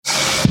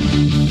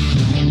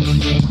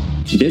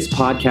This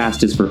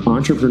podcast is for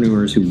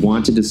entrepreneurs who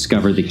want to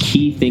discover the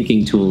key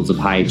thinking tools of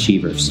high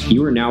achievers.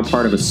 You are now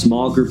part of a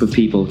small group of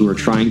people who are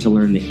trying to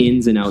learn the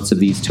ins and outs of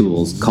these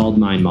tools, called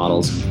mind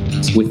models,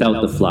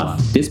 without the fluff.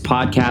 This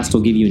podcast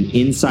will give you an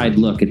inside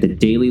look at the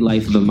daily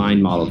life of a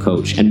mind model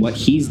coach and what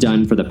he's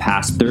done for the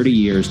past 30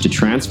 years to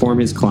transform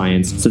his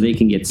clients so they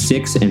can get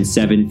 6- and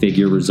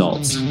 7-figure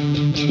results.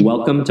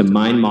 Welcome to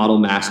Mind Model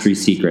Mastery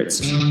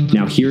Secrets.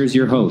 Now here's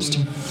your host,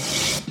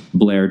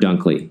 Blair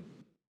Dunkley.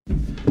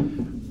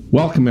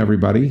 Welcome,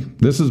 everybody.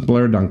 This is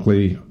Blair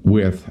Dunkley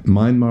with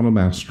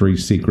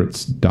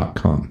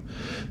MindModelMasterySecrets.com.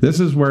 This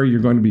is where you're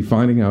going to be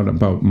finding out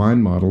about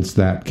mind models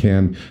that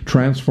can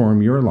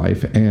transform your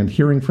life and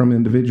hearing from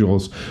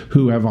individuals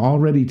who have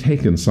already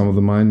taken some of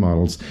the mind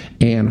models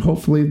and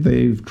hopefully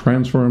they've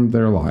transformed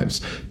their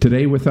lives.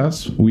 Today with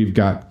us, we've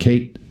got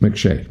Kate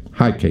McShay.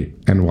 Hi, Kate,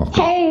 and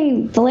welcome.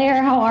 Hey,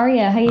 Blair. How are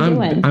you? How you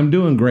doing? I'm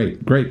doing great.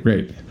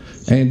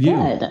 And you?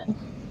 Good.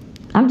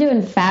 I'm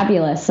doing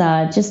fabulous.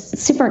 Just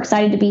super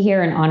excited to be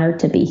here and honored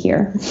to be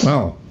here.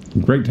 Well,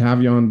 great to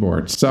have you on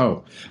board.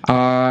 So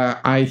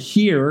I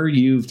hear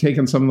you've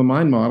taken some of the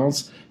mind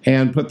models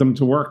and put them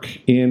to work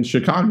in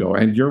Chicago,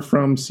 and you're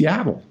from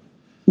Seattle.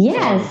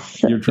 Yes.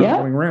 So you're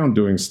traveling around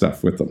doing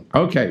stuff with them.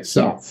 Okay,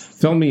 so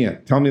Fill me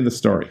in. Tell me the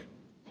story.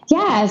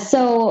 Yeah.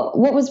 So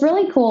what was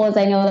really cool is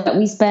I know that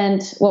we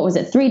spent,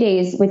 3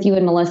 days with you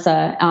and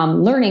Melissa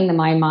learning the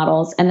mind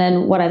models. And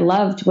then what I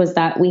loved was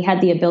that we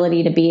had the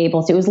ability to be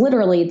able to, it was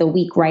literally the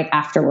week right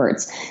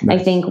afterwards. Nice.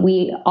 I think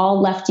we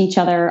all left each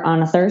other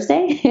on a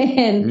Thursday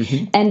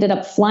and ended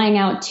up flying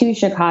out to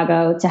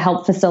Chicago to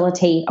help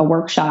facilitate a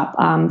workshop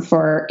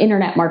for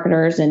internet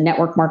marketers and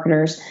network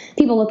marketers,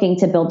 people looking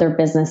to build their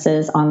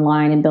businesses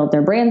online and build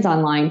their brands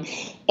online.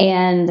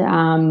 And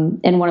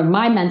one of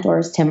my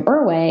mentors, Tim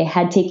Irway,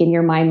 had taken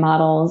your mind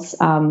models.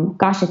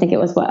 I think it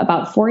was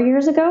about 4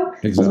 years ago.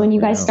 Exactly, was when you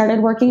guys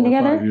started working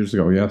together. 5 years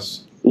ago,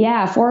 yes.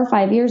 Yeah, 4 or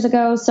 5 years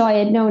ago. So I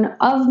had known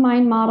of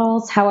mind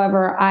models.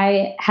 However,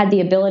 I had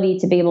the ability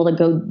to be able to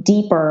go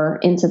deeper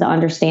into the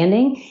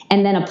understanding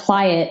and then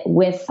apply it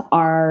with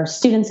our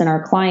students and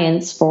our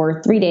clients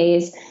for 3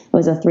 days. It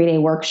was a 3-day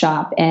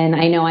workshop. And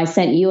I know I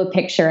sent you a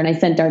picture and I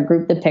sent our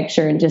group the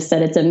picture and just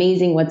said, it's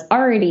amazing what's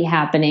already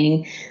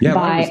happening. Yeah,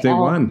 it was day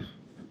one.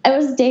 It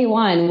was day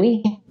one.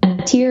 We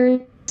had tears.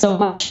 So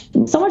much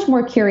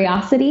more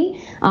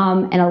curiosity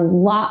and a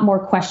lot more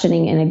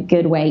questioning in a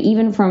good way,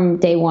 even from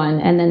day one.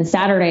 And then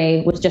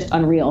Saturday was just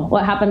unreal.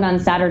 What happened on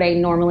Saturday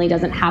normally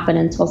doesn't happen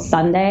until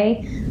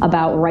Sunday,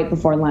 about right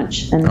before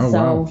lunch. And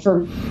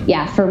for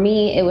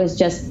me, it was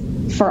just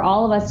for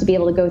all of us to be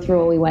able to go through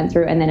what we went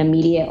through and then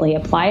immediately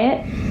apply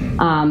it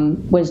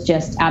was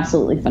just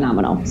absolutely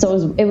phenomenal.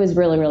 So it was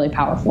really, really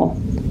powerful.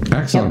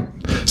 Excellent.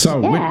 Yep.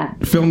 So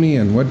fill me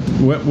in.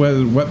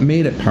 What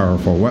made it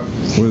powerful? What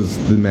was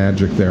the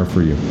magic there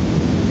for you?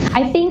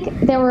 I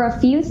think there were a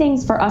few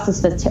things for us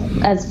as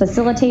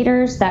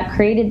facilitators that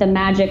created the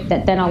magic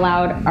that then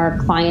allowed our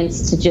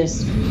clients to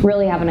just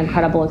really have an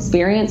incredible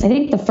experience. I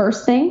think the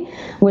first thing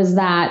was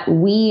that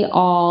we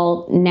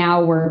all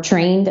now were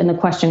trained in the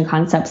question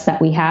concepts that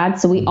we had.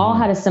 So we all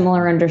had a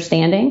similar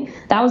understanding.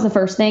 That was the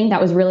first thing.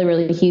 That was really,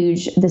 really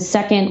huge. The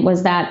second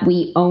was that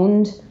we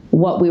owned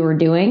what we were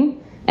doing.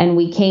 And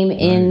we came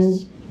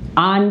in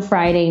on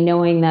Friday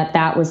knowing that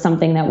that was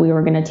something that we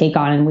were going to take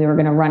on and we were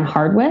going to run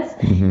hard with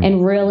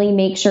and really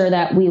make sure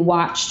that we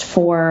watched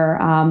for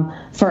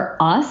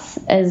us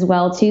as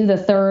well, too. The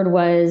third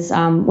was,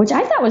 which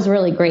I thought was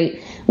really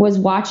great, was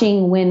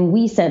watching when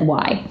we said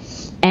why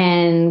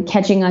and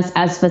catching us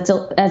as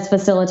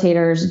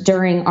facilitators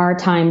during our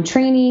time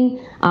training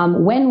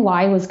when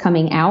why was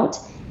coming out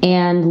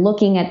and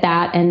looking at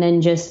that and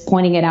then just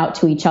pointing it out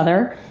to each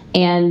other.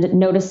 And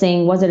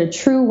noticing, was it a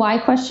true why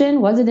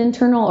question? Was it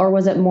internal or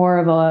was it more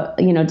of a,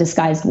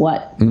 disguised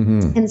what?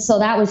 And so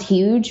that was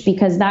huge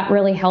because that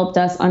really helped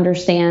us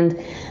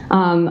understand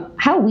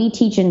how we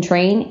teach and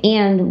train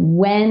and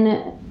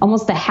when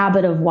almost the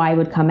habit of why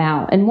would come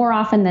out. And more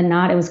often than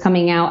not, it was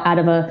coming out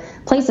of a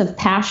place of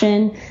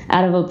passion,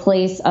 out of a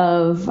place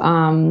of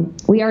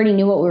we already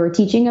knew what we were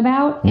teaching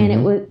about, and it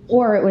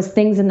was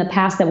things in the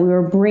past that we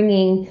were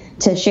bringing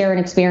to share an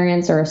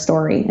experience or a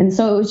story. And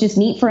so it was just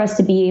neat for us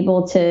to be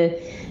able to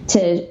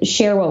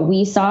share what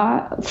we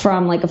saw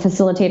from like a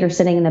facilitator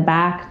sitting in the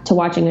back to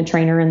watching a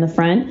trainer in the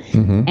front,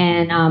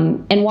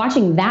 and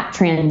watching that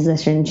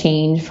transition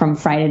change from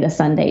Friday to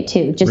Sunday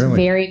too. Just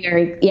very,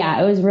 very,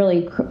 it was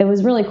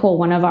really cool.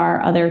 One of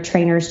our other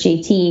trainers,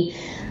 JT,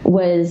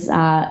 was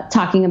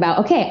talking about,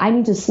 okay, I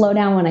need to slow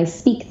down when I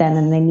speak then,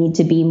 and I need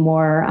to be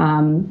more,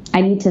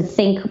 I need to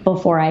think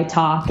before I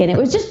talk. And it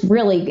was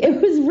really,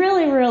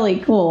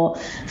 really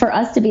cool for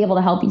us to be able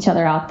to help each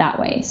other out that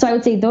way. So I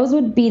would say those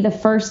would be the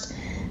first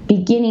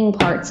beginning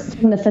parts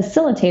from the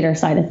facilitator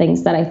side of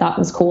things that I thought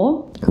was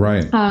cool.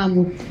 Right.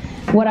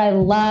 What I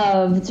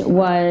loved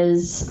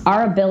was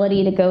our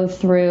ability to go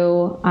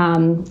through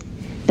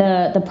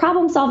the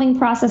problem-solving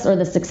process or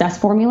the success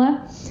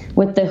formula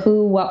with the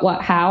who,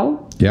 what,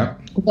 how. Yeah.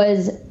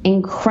 Was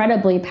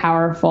incredibly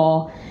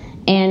powerful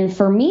And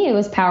for me, it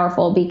was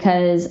powerful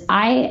because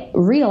I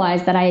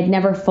realized that I had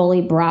never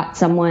fully brought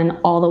someone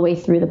all the way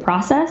through the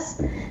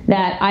process,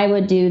 that I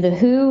would do the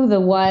who, the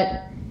what,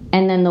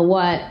 and then the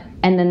what,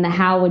 and then the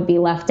how would be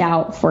left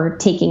out for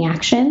taking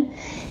action.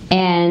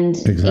 And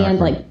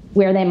like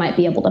where they might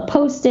be able to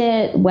post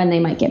it, when they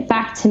might get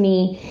back to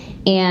me.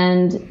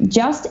 And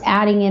just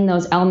adding in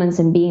those elements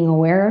and being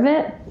aware of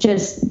it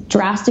just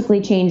drastically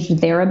changed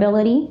their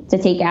ability to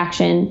take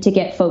action, to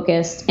get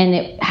focused, and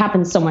it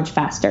happens so much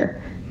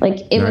faster.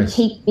 Like it would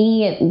take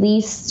me at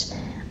least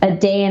a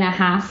day and a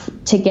half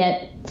to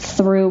get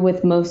through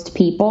with most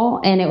people,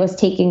 and it was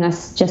taking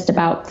us just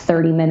about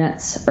 30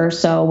 minutes or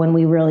so when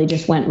we really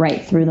just went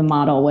right through the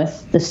model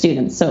with the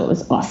students. So it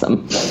was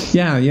awesome.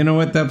 Yeah, you know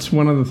what? That's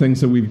one of the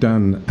things that we've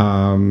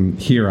done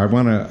here. I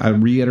want to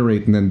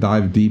reiterate and then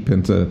dive deep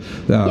into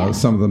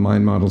some of the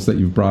mind models that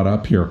you've brought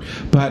up here.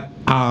 But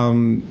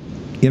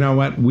you know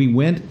what? We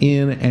went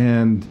in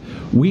and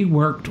we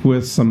worked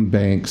with some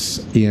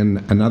banks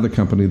in another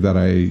company that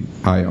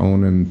I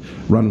own and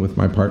run with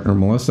my partner,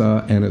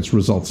 Melissa, and it's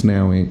Results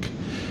Now, Inc.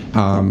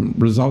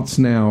 Results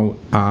Now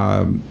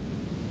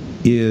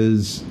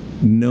is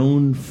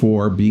known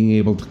for being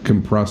able to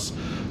compress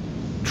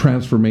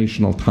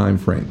transformational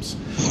timeframes.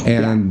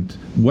 And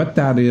what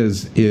that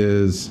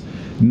is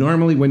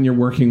normally when you're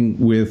working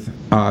with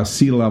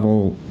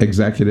C-level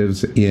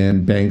executives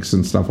in banks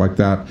and stuff like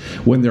that,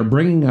 when they're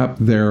bringing up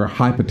their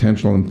high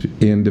potential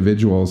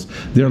individuals,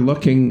 they're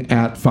looking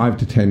at 5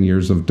 to 10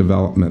 years of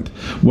development.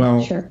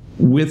 Well,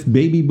 with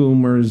baby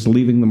boomers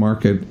leaving the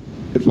market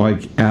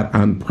like at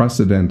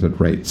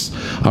unprecedented rates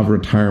of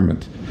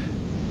retirement,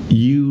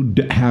 you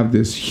have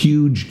this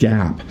huge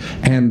gap,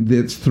 and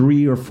it's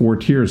 3 or 4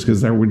 tiers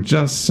because there were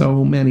just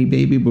so many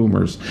baby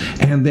boomers,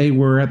 and they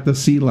were at the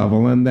C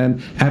level, and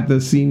then at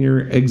the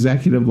senior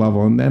executive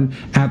level, and then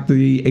at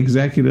the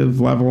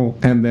executive level,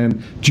 and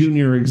then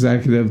junior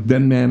executive,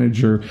 then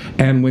manager.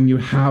 And when you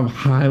have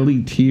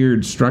highly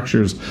tiered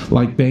structures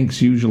like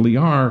banks usually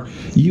are,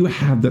 you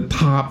have the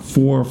top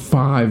 4 or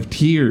 5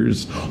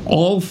 tiers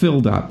all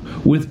filled up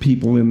with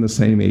people in the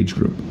same age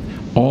group,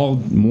 all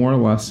more or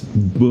less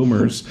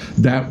boomers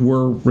that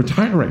were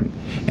retiring.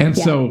 And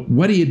so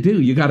what do?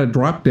 You got to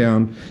drop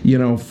down,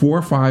 4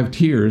 or 5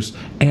 tiers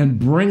and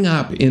bring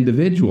up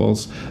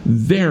individuals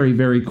very,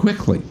 very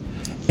quickly.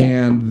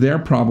 And their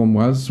problem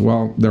was,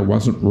 well, there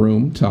wasn't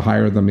room to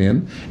hire them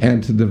in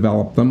and to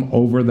develop them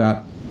over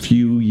that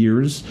few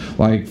years,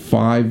 like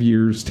 5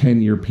 years,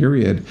 10-year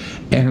period.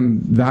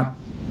 And that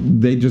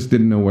they just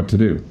didn't know what to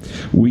do.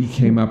 We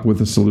came up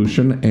with a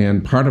solution,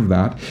 and part of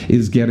that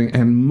is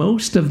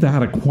most of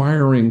that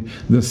acquiring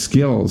the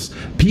skills.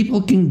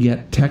 People can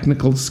get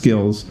technical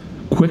skills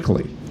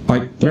quickly,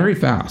 like very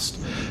fast.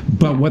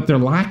 But what they're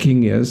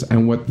lacking is,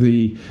 and what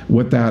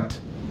that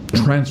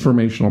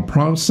transformational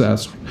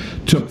process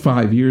took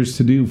 5 years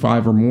to do,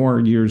 5 or more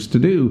years to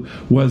do,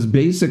 was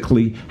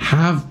basically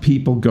have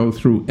people go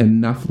through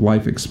enough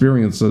life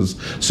experiences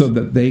so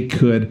that they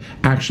could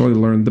actually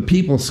learn the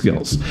people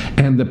skills.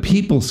 And the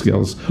people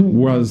skills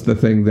was the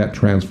thing that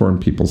transformed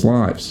people's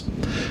lives.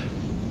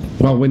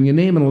 Well, when you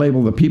name and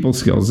label the people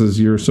skills, as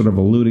you're sort of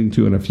alluding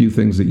to in a few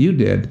things that you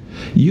did,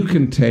 you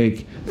can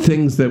take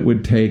things that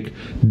would take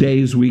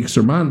days, weeks,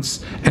 or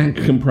months and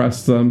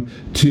compress them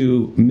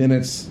to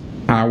minutes,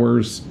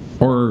 hours,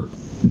 or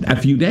a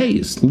few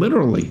days,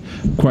 literally,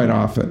 quite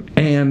often,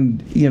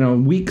 and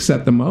weeks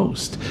at the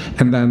most.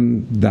 And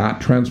then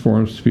that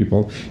transforms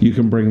people. You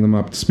can bring them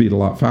up to speed a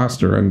lot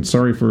faster. And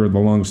sorry for the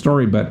long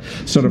story, but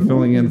sort of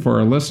filling in for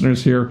our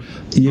listeners here,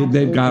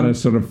 they've got to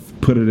sort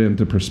of put it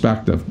into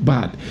perspective.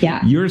 But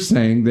you're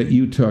saying that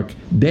you took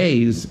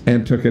days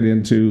and took it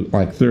into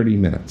like 30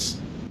 minutes.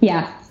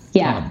 Yeah.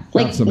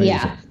 That's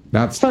amazing.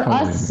 That's for totally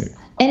us. Amazing.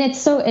 And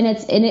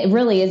it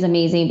really is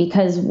amazing,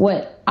 because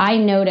what I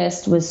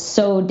noticed was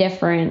so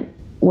different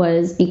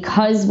was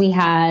because we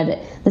had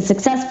the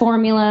success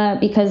formula,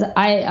 because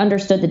I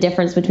understood the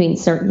difference between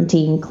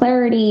certainty and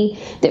clarity.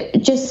 There,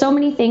 just so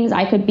many things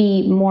I could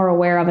be more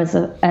aware of as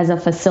a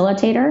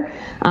facilitator,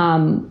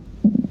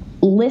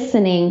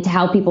 listening to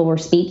how people were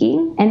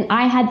speaking. And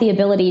I had the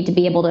ability to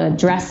be able to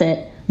address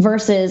it,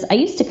 versus I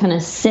used to kind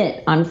of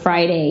sit on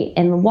Friday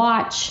and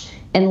watch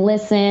and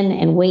listen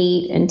and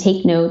wait and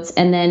take notes.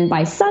 And then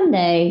by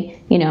Sunday,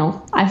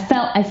 I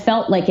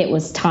felt like it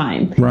was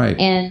time. Right.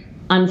 And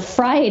on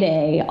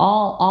Friday,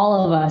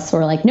 all of us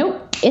were like,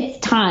 nope, it's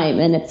time,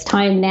 and it's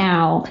time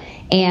now.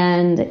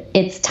 And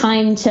it's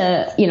time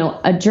to,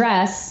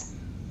 address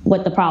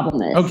what the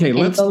problem is. Okay,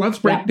 let's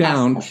break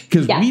down,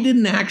 because I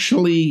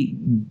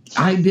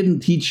didn't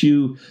teach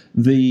you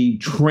the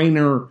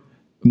trainer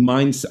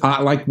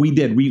mindset like we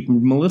did.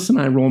 Melissa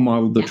and I role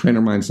modeled the trainer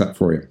mindset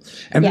for you.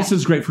 And this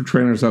is great for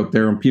trainers out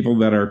there and people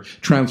that are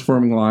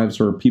transforming lives,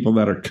 or people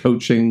that are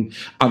coaching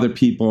other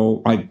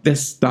people. Like,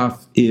 this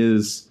stuff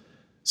is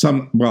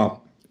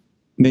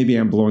maybe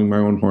I'm blowing my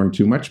own horn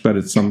too much, but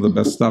it's some of the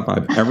best stuff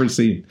I've ever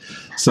seen.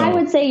 So I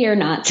would say you're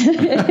not.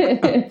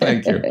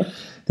 Thank you.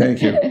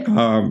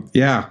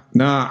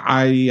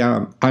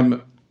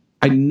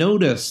 I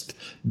noticed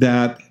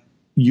that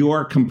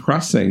you're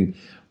compressing,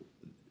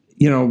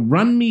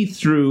 run me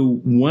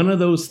through one of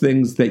those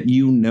things that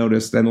you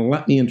noticed, and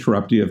let me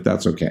interrupt you if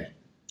that's okay.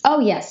 Oh,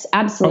 yes,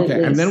 absolutely.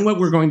 Okay, and then what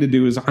we're going to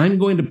do is I'm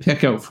going to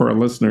pick out for our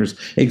listeners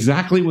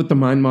exactly what the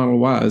mind model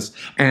was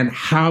and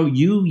how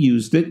you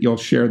used it. You'll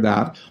share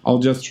that. I'll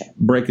just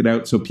break it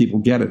out so people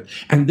get it.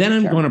 And then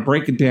I'm going to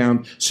break it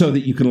down so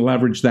that you can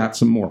leverage that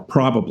some more,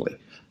 probably.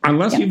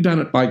 Unless you've done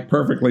it like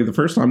perfectly the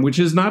first time, which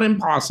is not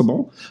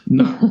impossible.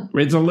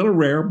 It's a little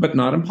rare, but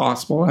not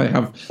impossible. I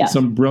have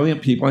some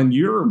brilliant people, and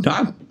you're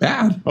not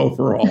bad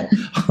overall,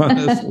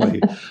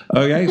 honestly.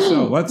 Okay,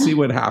 so let's see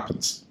what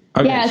happens.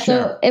 Okay,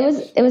 so it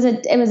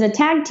was a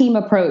tag team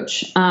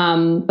approach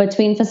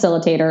between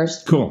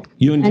facilitators. Cool.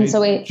 You and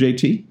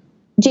JT?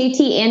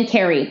 JT and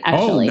Carrie,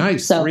 actually. Oh,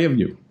 nice. So 3 of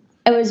you.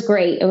 It was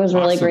great. It was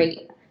really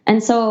great.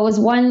 And so it was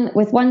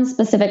one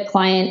specific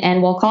client,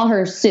 and we'll call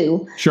her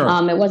Sue. Sure.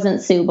 It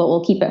wasn't Sue, but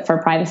we'll keep it for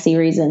privacy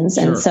reasons.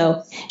 Sure. And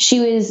so she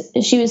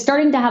was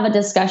starting to have a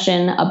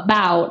discussion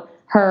about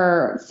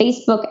her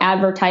Facebook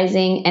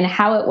advertising and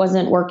how it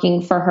wasn't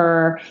working for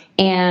her,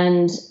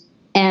 and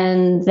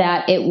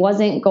that it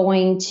wasn't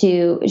going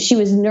to, she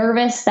was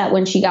nervous that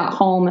when she got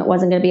home, it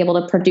wasn't going to be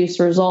able to produce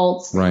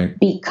results. Right.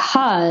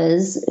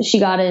 Because she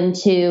got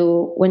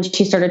into, when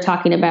she started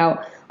talking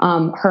about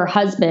her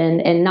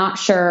husband and not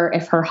sure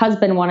if her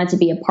husband wanted to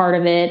be a part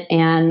of it,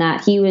 and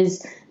that he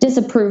was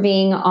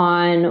disapproving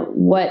on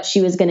what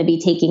she was going to be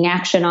taking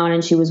action on.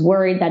 And she was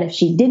worried that if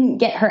she didn't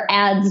get her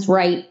ads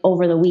right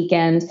over the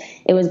weekend,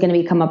 it was going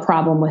to become a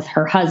problem with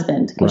her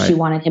husband, because she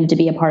wanted him to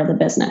be a part of the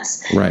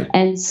business. Right.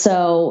 And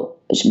so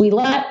we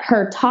let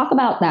her talk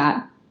about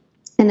that.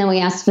 And then we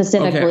asked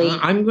specifically.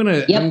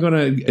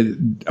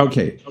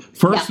 Okay,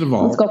 First of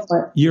all, let's go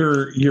for it.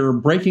 You're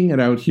breaking it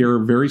out here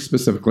very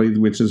specifically,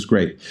 which is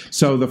great.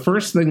 So the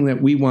first thing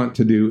that we want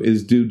to do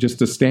is do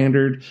just a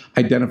standard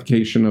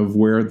identification of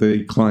where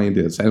the client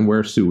is and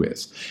where Sue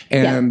is.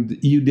 And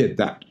you did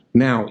that.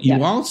 Now,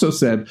 you also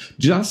said,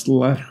 just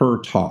let her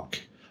talk.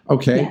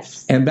 Okay?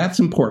 Yes. And that's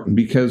important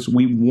because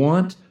we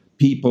want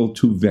people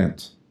to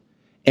vent.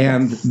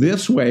 And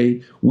this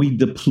way, we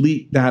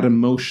deplete that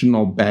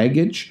emotional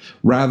baggage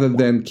rather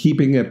than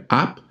keeping it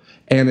up.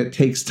 And it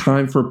takes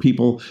time for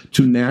people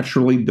to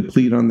naturally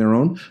deplete on their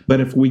own.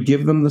 But if we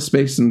give them the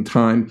space and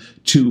time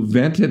to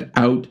vent it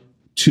out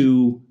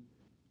to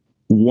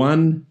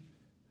one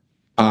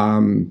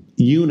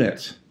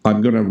unit,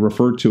 I'm going to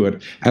refer to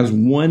it as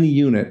one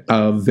unit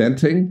of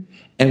venting,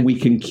 and we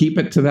can keep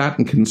it to that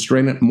and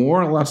constrain it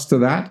more or less to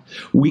that,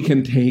 we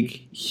can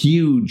take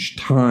huge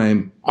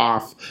time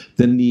off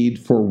the need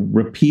for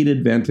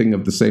repeated venting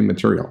of the same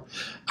material.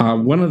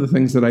 One of the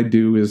things that I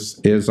do is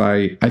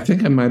I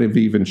think I might have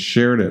even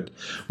shared it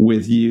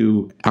with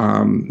you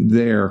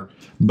there,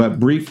 but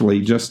briefly,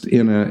 just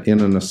in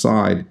an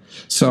aside.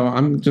 So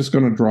I'm just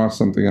going to draw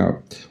something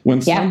out.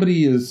 When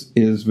somebody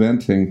is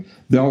venting,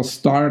 they'll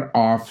start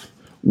off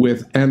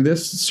with, and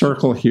this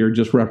circle here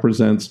just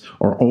represents,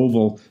 or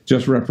oval,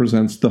 just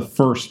represents the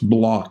first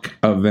block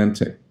of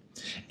venting.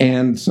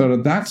 And so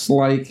that's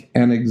like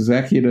an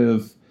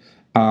executive,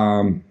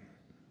 and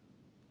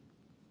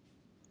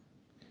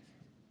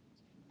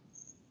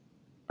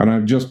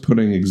I'm just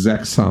putting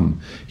executive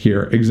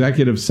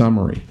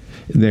summary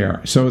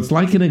there. So it's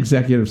like an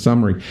executive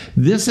summary.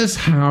 This is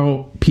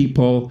how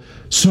people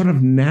sort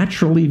of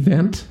naturally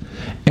vent.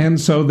 And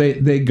so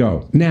they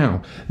go.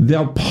 Now,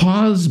 they'll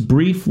pause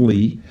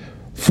briefly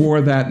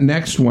for that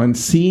next one,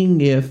 seeing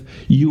if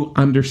you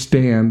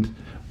understand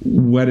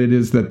what it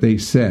is that they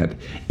said.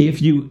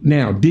 Did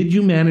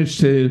you manage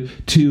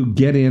to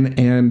get in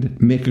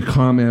and make a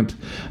comment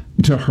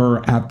to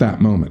her at that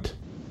moment?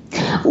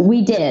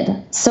 We did.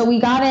 So we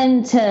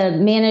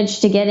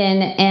managed to get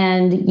in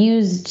and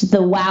used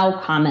the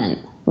wow comment.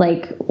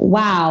 Like,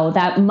 wow,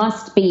 that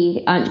must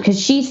be, because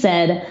she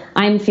said,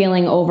 I'm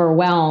feeling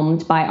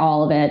overwhelmed by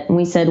all of it. And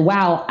we said,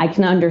 wow, I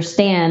can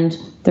understand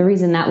the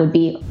reason that would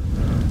be.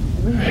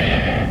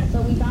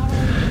 So we got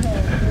in to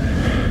get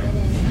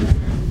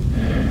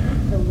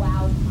in the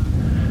wow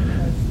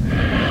comment.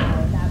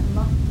 Wow, that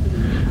must be,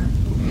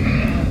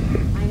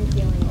 I'm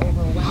feeling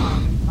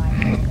overwhelmed by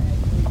all of it.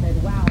 We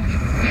said, wow,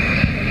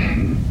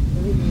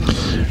 the reason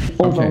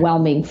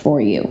overwhelming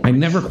for you. I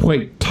never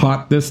quite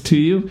taught this to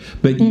you,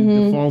 but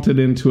you defaulted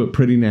into it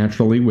pretty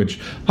naturally, which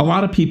a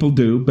lot of people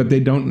do, but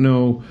they don't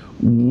know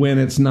when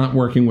it's not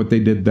working what they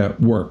did that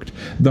worked.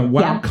 The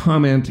wow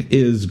comment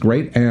is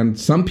great, and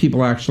some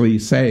people actually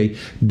say,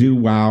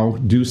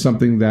 do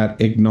something that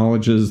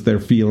acknowledges their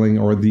feeling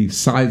or the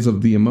size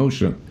of the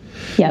emotion.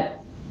 Yep.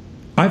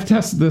 I've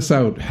tested this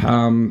out,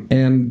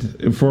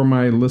 and for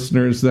my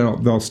listeners,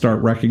 they'll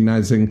start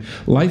recognizing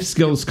Life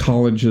Skills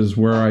College is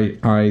where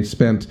I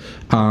spent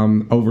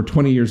over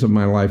 20 years of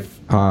my life.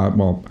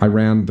 I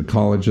ran the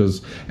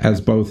colleges as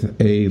both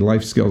a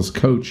life skills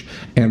coach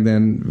and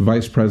then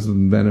vice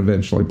president, then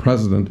eventually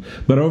president.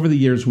 But over the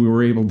years, we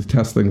were able to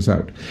test things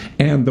out.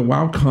 And the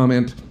wow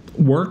comment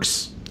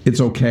works.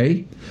 It's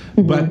okay.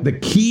 But the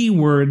key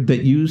word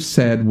that you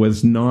said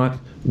was not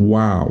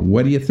wow.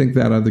 What do you think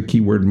that other key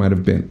word might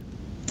have been?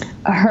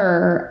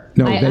 her.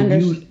 No,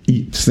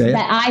 you say it.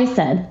 That I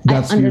said.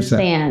 That's I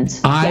understand.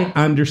 I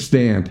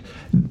understand.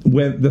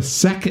 When the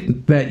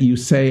second that you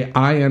say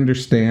I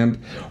understand,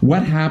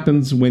 what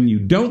happens when you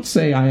don't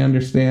say I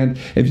understand?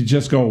 If you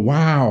just go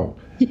wow,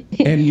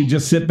 and you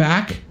just sit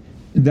back,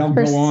 they'll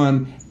go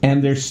on,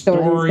 and their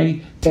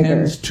story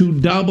tends to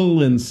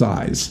double in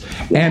size.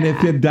 Yeah. And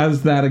if it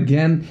does that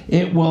again,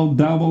 it will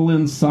double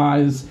in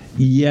size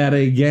yet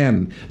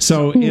again.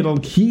 So it'll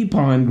keep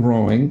on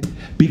growing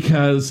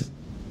because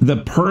the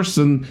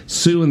person,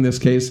 Sue in this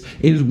case,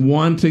 is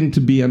wanting to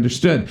be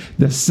understood.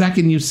 The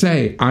second you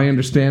say, I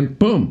understand,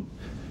 boom,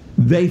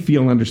 they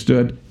feel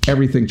understood.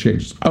 Everything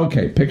changes.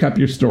 Okay, pick up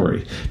your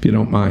story, if you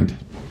don't mind.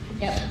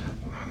 Yep.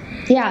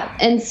 Yeah,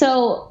 and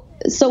so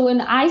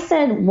when I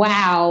said,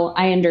 wow,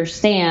 I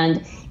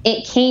understand,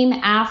 it came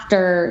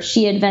after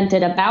she had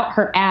vented about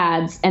her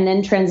ads and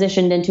then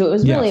transitioned into, it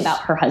was really about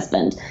her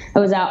husband. It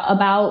was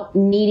about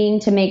needing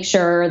to make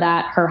sure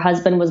that her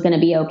husband was going to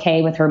be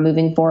okay with her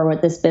moving forward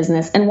with this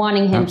business and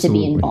wanting him to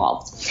be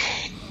involved.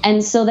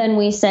 And so then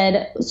we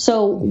said,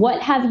 so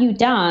what have you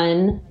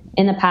done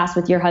in the past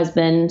with your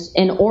husband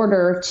in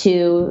order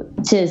to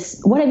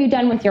what have you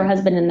done with your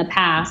husband in the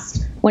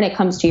past when it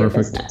comes to your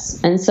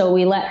business? And so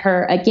we let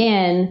her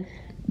again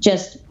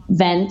just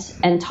vent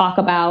and talk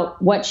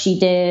about what she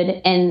did.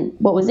 And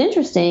what was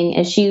interesting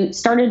is she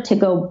started to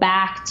go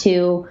back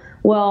to,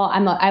 well,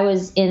 I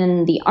was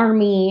in the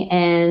Army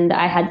and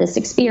I had this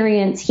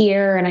experience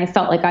here and I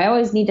felt like I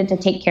always needed to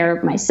take care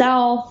of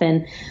myself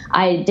and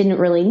I didn't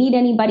really need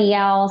anybody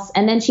else.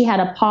 And then she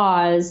had a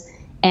pause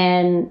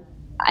and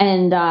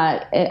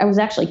it was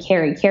actually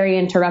Carrie. Carrie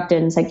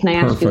interrupted and said, can I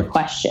ask you a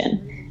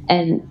question?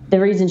 And the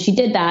reason she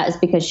did that is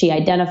because she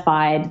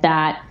identified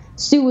that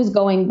Sue was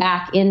going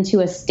back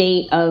into a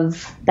state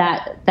of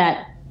that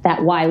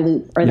why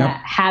loop or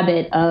that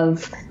habit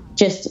of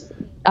just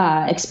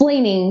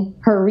explaining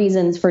her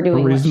reasons for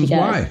doing what she does.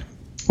 Why.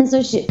 And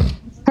so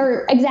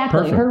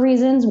her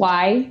reasons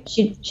why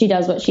she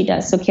does what she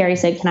does. So Carrie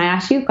said, can I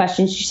ask you a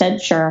question? She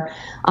said, sure.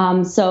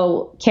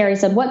 So Carrie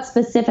said, what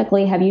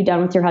specifically have you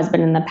done with your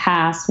husband in the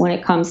past when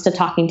it comes to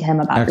talking to him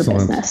about your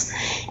business?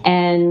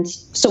 And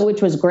so,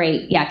 which was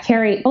great. Yeah.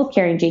 Both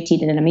Carrie and JT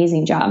did an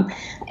amazing job.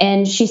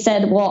 And she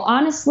said, well,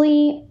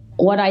 honestly,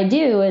 what I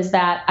do is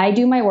that I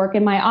do my work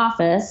in my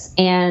office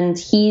and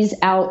he's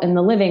out in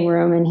the living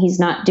room and he's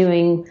not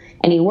doing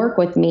any work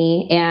with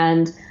me.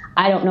 And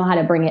I don't know how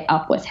to bring it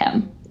up with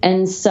him.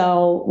 And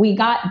so we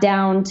got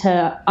down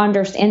to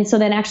understand. And so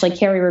then actually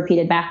Carrie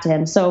repeated back to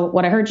him. So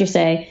what I heard you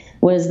say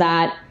was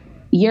that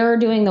you're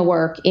doing the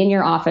work in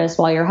your office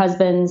while your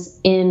husband's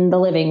in the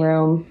living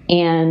room.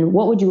 And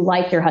what would you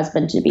like your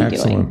husband to be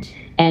doing?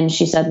 And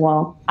she said,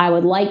 well, I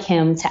would like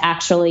him to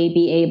actually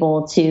be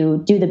able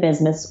to do the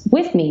business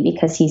with me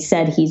because he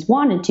said he's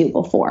wanted to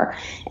before.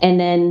 And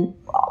then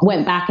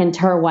went back into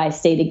her why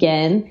state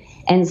again.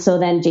 And so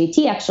then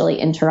JT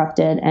actually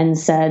interrupted and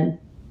said,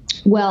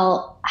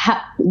 well,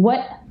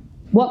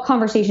 what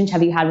conversations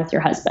have you had with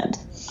your husband?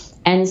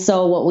 And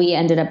so what we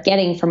ended up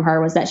getting from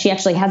her was that she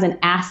actually hasn't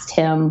asked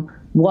him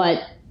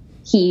what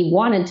he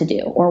wanted to do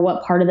or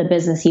what part of the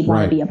business he'd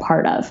want to be a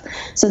part of.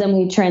 So then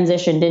we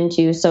transitioned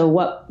into, so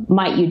what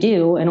might you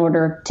do in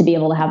order to be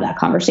able to have that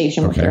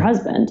conversation with your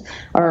husband?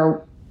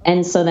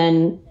 And so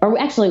then, or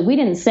actually we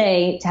didn't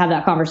say to have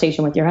that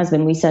conversation with your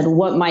husband. We said,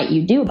 what might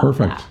you do about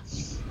that?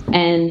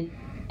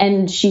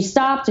 And she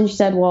stopped and she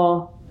said,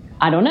 well,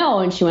 I don't know.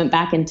 And she went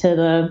back into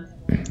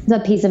the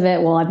piece of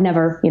it. Well, I've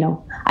never,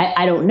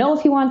 I don't know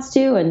if he wants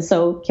to. And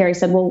so Carrie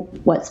said, well,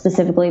 what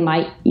specifically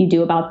might you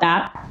do about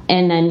that?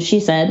 And then she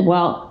said,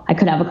 well, I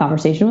could have a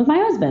conversation with my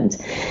husband.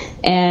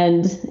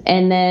 And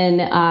then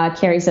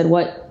Carrie said,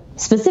 what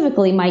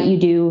specifically might you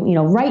do,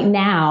 right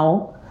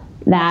now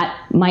that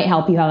might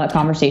help you have that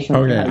conversation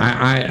with your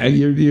husband?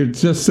 You're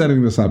just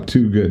setting this up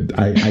too good.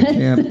 I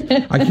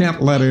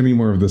can't let any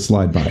more of this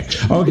slide by.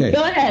 Okay.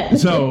 Go ahead.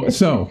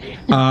 So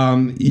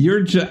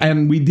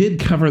and we did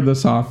cover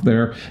this off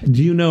there.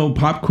 Do you know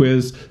pop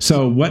quiz?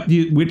 So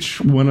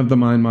which one of the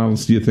mind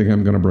models do you think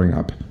I'm going to bring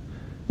up?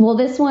 Well,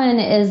 this one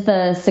is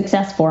the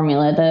success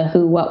formula, the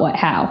who, what,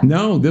 how.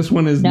 No, this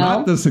one is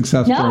not the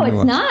success formula. No,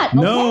 it's not.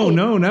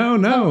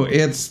 Okay. No.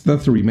 It's the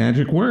 3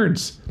 magic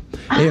words.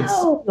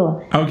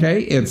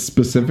 It's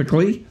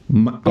specifically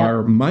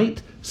or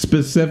might,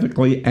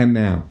 specifically, and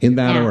now in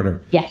that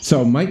order. Yes.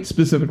 So might,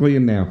 specifically,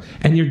 and now,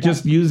 and you're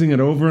just using it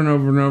over and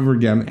over and over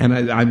again. And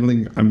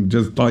I'm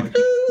just like,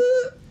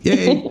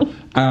 yay!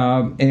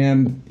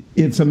 And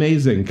it's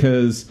amazing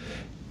because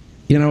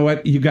you know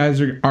what, you guys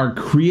are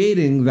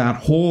creating that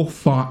whole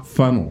thought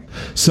funnel.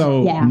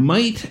 So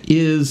might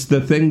is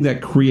the thing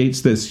that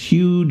creates this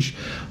huge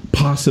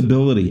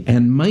possibility,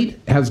 and might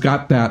has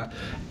got that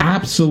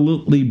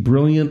absolutely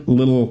brilliant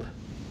little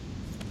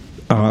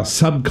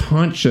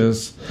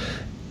subconscious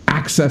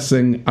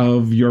accessing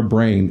of your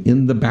brain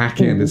in the back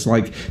end. It's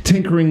like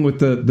tinkering with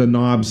the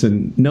knobs,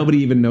 and nobody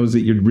even knows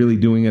that you're really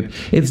doing it.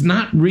 It's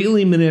not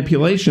really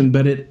manipulation,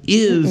 but it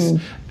is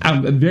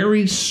a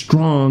very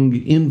strong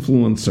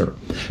influencer,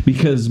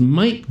 because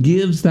might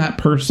gives that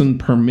person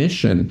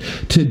permission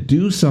to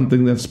do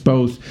something that's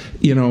both,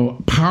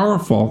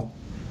 powerful,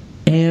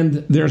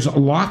 and there's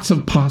lots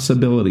of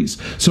possibilities.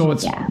 So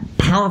it's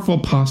powerful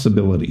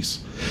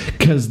possibilities,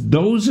 because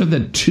those are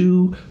the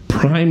two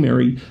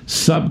primary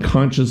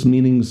subconscious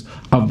meanings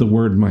of the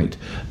word might.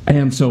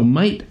 And so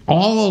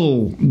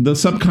the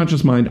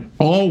subconscious mind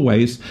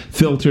always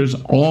filters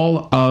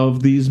all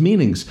of these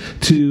meanings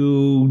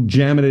to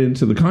jam it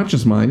into the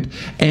conscious mind.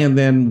 And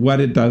then what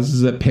it does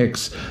is it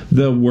picks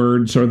the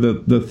words or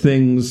the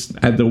things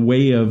at the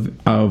way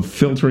of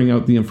filtering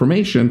out the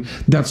information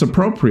that's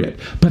appropriate.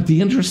 But the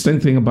interesting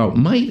thing about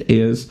might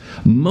is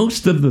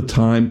most of the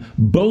time,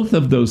 both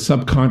of those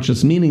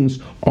subconscious meanings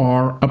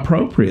are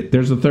appropriate.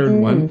 There's a third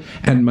one.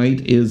 And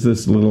mite is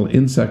this little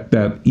insect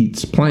that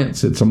eats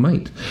plants. It's a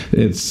mite.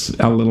 It's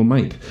a little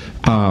mite.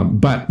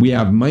 But we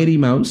have Mighty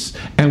Mouse,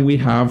 and we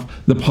have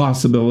the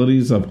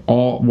possibilities of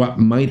all what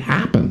might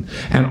happen.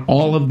 And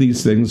all of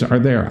these things are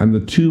there. And the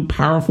two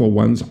powerful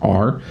ones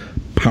are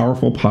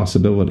powerful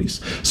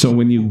possibilities. So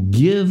when you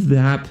give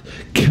that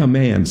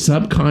command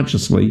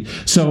subconsciously,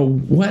 so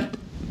what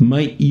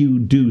might you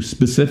do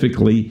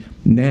specifically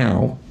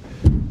now?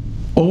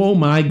 Oh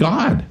my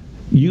God,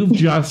 you've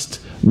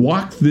just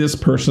walked this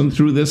person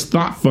through this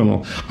thought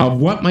funnel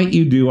of what might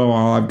you do. Oh,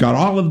 I've got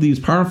all of these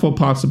powerful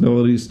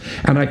possibilities,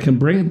 and I can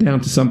bring it down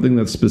to something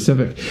that's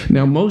specific.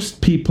 Now, most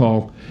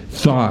people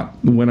thought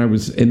when I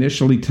was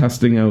initially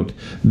testing out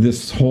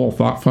this whole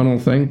thought funnel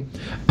thing,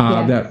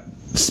 that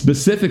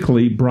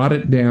specifically brought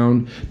it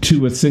down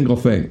to a single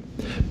thing.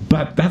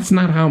 But that's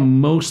not how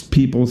most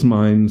people's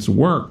minds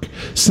work.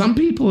 Some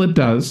people it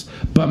does,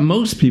 but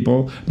most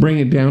people bring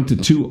it down to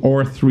 2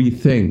 or 3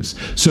 things.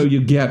 So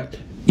you get,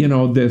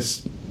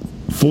 this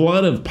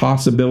flood of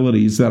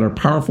possibilities that are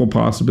powerful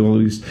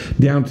possibilities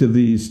down to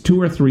these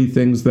 2 or 3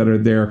 things that are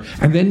there.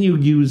 And then you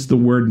use the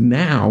word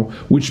now,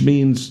 which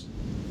means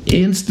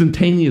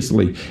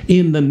instantaneously.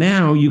 In the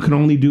now, you can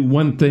only do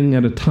one thing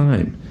at a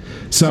time.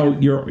 So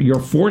you're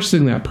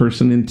forcing that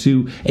person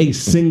into a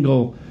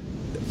single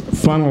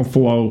funnel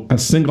flow, a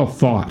single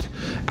thought,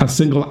 a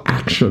single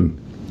action.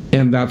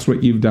 And that's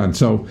what you've done.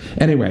 So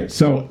anyway,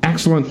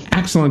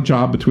 excellent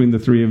job between the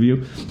 3 of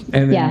you.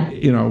 And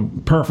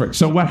then, perfect.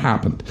 So what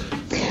happened?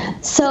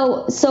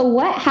 So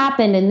what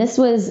happened, and this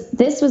was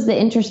the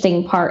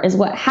interesting part, is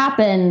what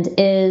happened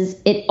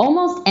is it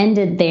almost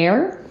ended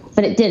there,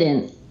 but it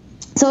didn't.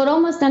 So it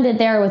almost ended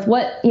there with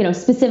what,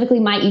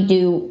 specifically might you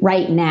do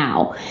right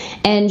now?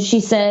 And she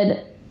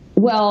said,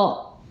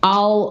 well,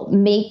 I'll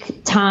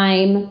make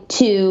time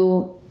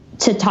to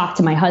talk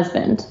to my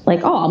husband.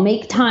 Like, I'll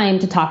make time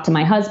to talk to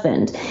my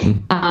husband.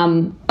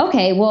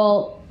 Okay,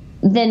 well,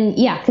 then,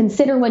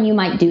 consider when you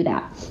might do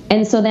that.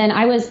 And so then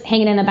I was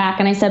hanging in the back,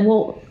 and I said,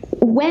 well,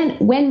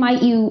 when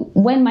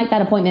might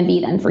that appointment be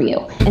then for you?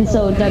 And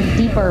so dug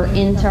deeper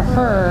into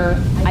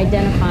her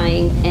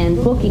identifying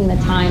and booking the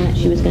time that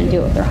she was going to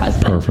do it with her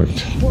husband.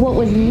 Perfect. What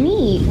was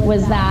neat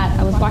was that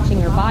I was watching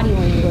her body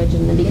language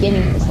in the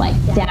beginning. It was like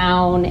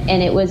down,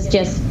 and it was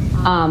just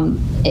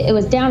it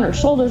was down. Her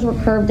shoulders were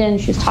curved in.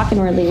 She was talking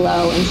really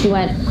low, and she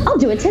went, "I'll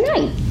do it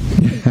tonight."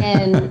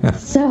 And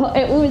so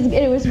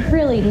it was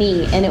really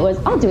neat. And it was,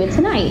 I'll do it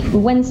tonight.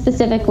 When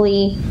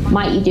specifically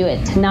might you do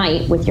it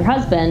tonight with your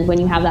husband when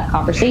you have that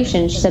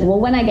conversation? She said, well,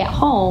 when I get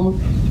home.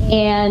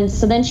 And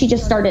so then she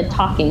just started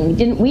talking.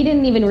 We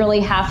didn't even really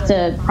have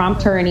to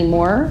prompt her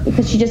anymore,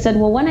 because she just said,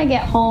 well, when I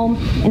get home,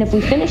 and if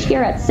we finish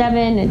here at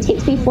 7, it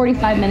takes me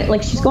 45 minutes.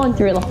 Like, she's going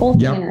through the whole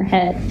thing in her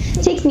head.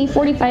 It takes me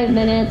 45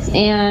 minutes,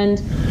 and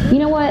you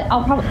know what?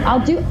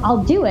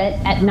 I'll do it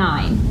at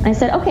 9. I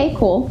said, okay,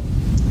 cool.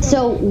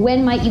 So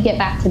when might you get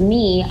back to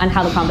me on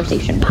how the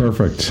conversation went?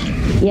 Perfect.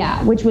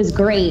 Yeah, which was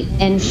great.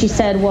 And she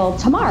said, well,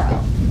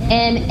 tomorrow.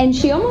 And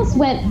she almost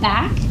went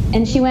back,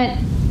 and she went,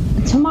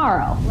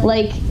 tomorrow.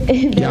 Like,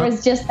 there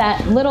was just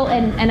that little,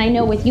 and I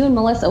know with you and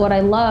Melissa, what I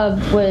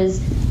loved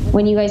was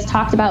when you guys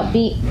talked about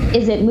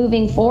is it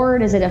moving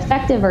forward? Is it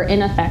effective or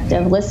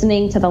ineffective?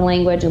 Listening to the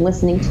language and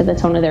listening to the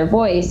tone of their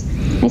voice.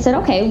 I said,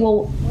 okay,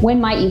 well, when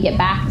might you get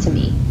back to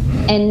me?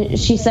 And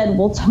she said,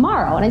 well,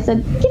 tomorrow. And I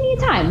said, give me a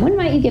time. When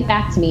might you get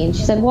back to me? And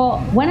she said, well,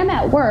 when I'm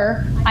at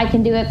work, I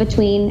can do it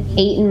between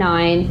 8 and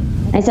 9.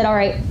 And I said, all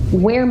right,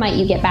 where might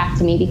you get back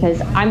to me?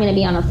 Because I'm going to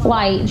be on a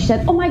flight. And she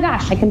said, oh my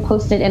gosh, I can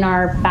post it in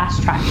our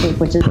Fast Track group,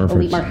 which is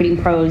Elite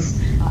Marketing Pros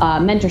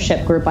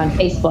mentorship group on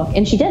Facebook.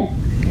 And she did.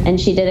 And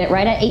she did it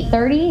right at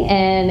 8:30,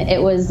 and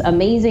it was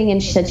amazing.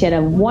 And she said she had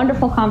a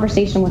wonderful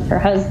conversation with her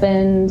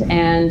husband,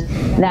 and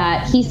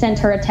that he sent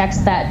her a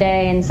text that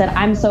day and said,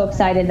 I'm so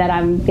excited that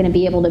I'm going to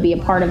be able to be a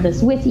part of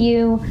this with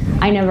you.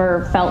 I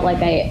never felt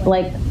like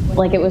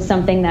it was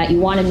something that you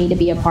wanted me to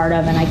be a part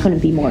of, and I couldn't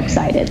be more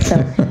excited. So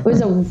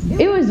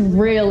it was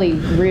really,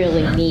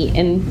 really neat.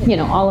 And,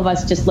 all of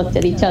us just looked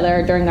at each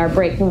other during our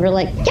break, and we were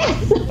like,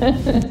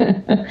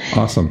 yes!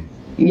 Awesome.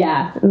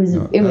 Yeah, it was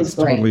That's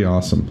great. Totally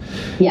awesome.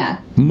 Yeah.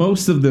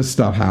 Most of this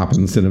stuff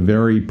happens in a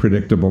very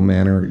predictable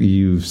manner.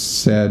 You've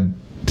said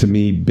to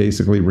me,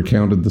 basically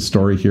recounted the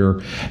story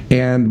here,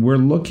 and we're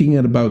looking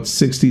at about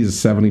 60 to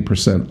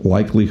 70%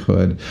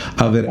 likelihood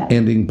of it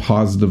ending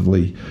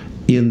positively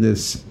in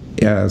this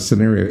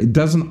scenario. It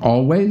doesn't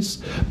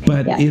always,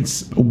 but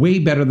it's way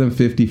better than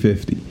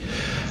 50-50.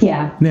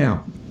 Yeah.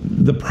 Now,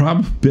 the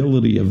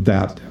probability of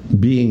that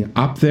being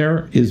up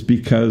there is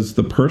because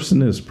the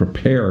person is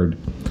prepared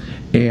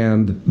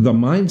and the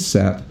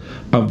mindset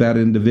of that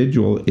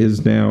individual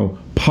is now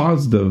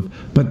positive,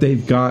 but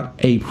they've got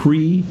a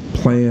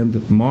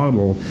pre-planned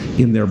model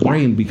in their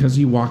brain because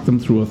you walk them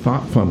through a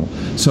thought funnel.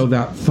 So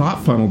that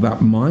thought funnel,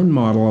 that mind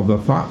model of the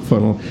thought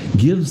funnel,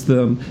 gives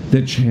them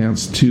the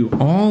chance to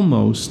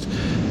almost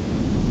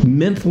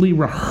mentally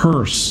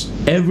rehearse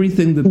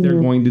everything that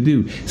they're going to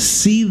do,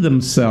 see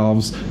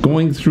themselves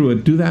going through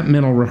it, do that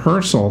mental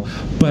rehearsal,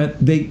 but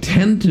they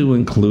tend to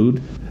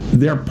include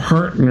their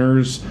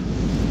partner's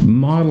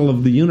model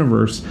of the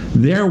universe,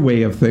 their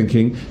way of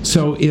thinking,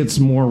 so it's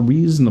more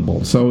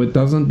reasonable. So it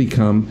doesn't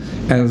become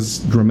as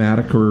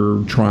dramatic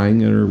or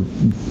trying or,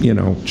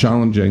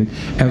 challenging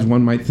as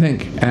one might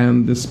think.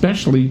 And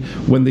especially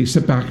when they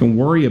sit back and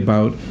worry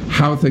about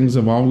how things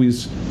have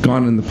always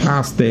gone in the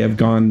past, they have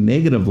gone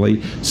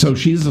negatively. So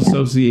she's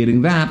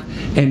associating that,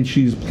 and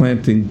she's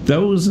planting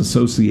those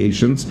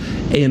associations,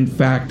 in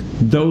fact,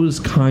 those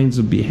kinds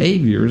of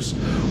behaviors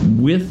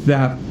with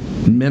that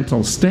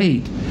mental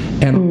state,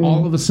 and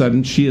all of a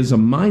sudden she has a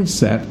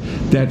mindset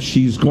that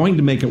she's going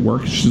to make it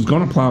work, she's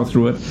going to plow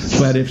through it,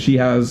 but if she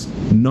has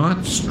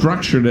not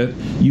structured it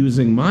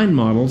using mind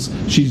models,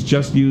 she's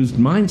just used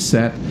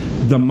mindset,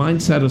 the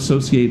mindset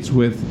associates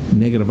with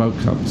negative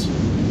outcomes.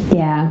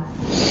 Yeah.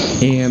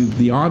 And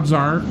the odds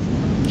are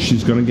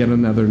she's going to get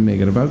another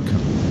negative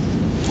outcome.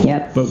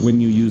 Yep. But when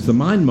you use the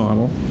mind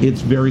model,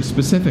 it's very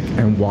specific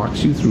and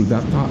walks you through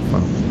that thought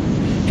funnel.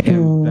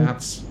 And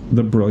that's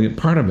the brilliant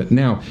part of it.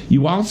 Now,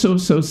 you also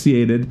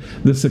associated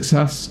the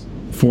success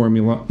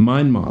formula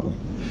mind model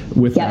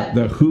with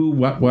the who,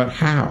 what,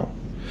 how.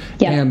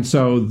 Yeah. And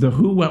so the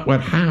who, what,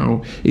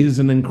 how is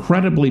an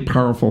incredibly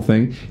powerful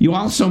thing. You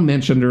also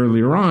mentioned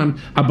earlier on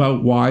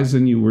about whys,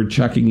 and you were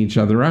checking each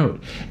other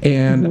out.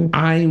 And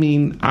I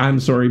mean,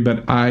 I'm sorry,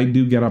 but I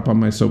do get up on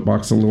my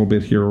soapbox a little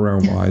bit here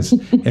around whys.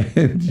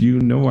 And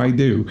I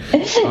do.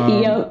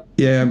 Yep.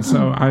 Yeah, and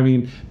so, I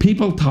mean,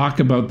 people talk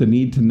about the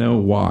need to know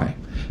why.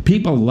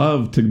 People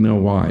love to know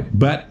why,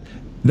 but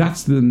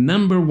that's the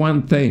number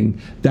one thing.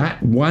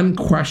 That one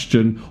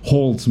question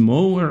holds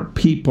more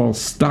people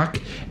stuck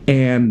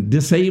and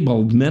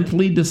disabled,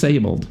 mentally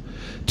disabled,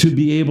 to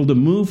be able to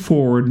move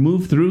forward,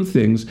 move through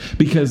things,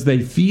 because they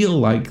feel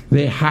like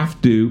they have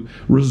to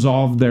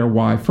resolve their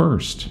why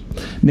first.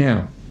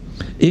 Now,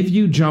 if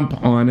you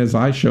jump on, as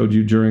I showed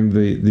you during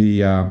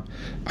the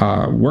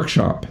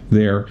workshop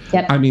there,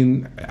 I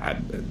mean,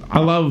 I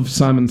love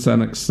Simon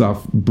Sinek's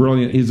stuff.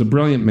 Brilliant. He's a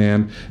brilliant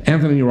man.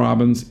 Anthony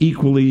Robbins,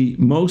 equally,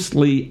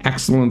 mostly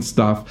excellent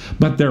stuff.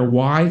 But their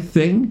why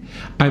thing,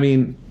 I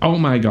mean, oh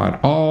my God!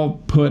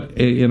 I'll put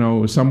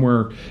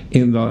somewhere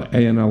in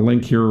a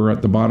link here or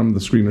at the bottom of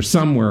the screen or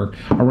somewhere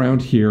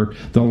around here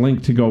the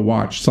link to go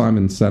watch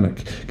Simon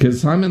Sinek,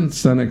 because Simon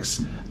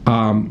Sinek's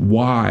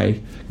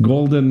why,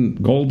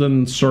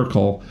 golden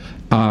circle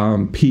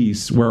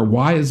piece, where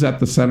why is at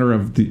the center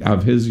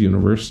of his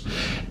universe,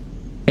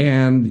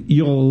 and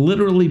you'll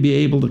literally be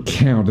able to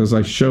count, as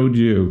I showed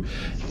you,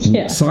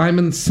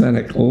 Simon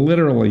Sinek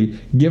literally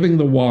giving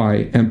the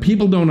why, and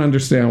people don't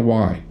understand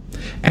why,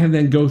 and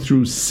then go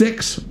through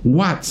 6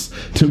 whats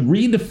to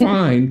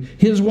redefine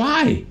his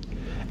why.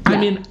 I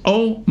mean,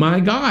 oh my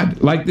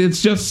God, like,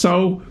 it's just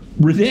so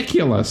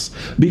ridiculous,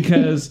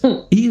 because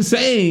he's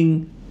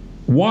saying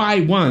why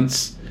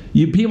once.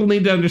 People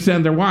need to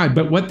understand their why,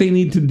 but what they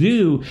need to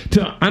do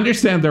to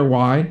understand their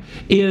why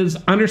is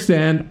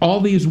understand all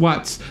these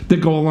whats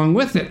that go along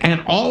with it.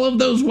 And all of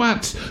those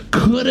whats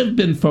could have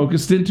been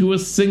focused into a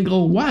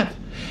single what,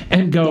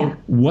 and go,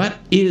 what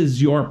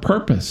is your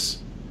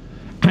purpose?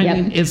 I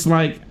mean, it's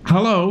like,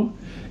 hello,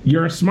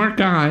 you're a smart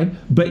guy,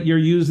 but you're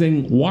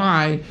using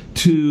why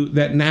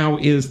that now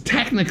is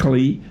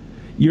technically,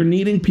 you're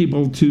needing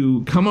people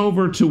to come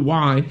over to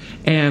why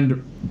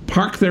and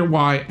park their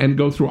why and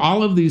go through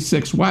all of these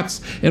 6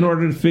 whats in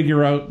order to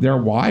figure out their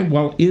why.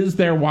 Well, is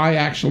their why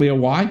actually a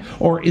why,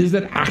 or is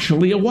it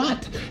actually a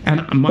what?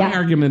 And my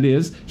argument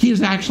is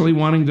he's actually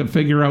wanting to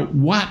figure out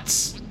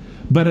what's,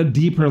 but a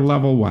deeper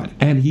level what,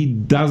 and he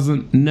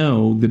doesn't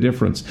know the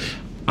difference.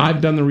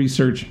 I've done the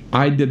research.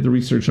 I did the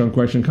research on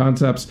Question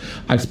Concepts.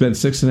 I spent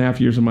 6.5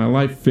 years of my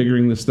life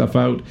figuring this stuff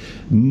out.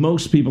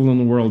 Most people in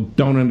the world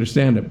don't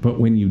understand it, but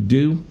when you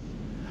do,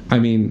 I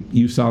mean,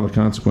 you saw the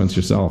consequence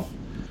yourself.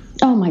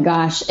 Oh my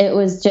gosh, it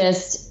was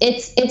just,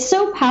 it's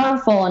so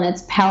powerful, and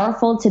it's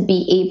powerful to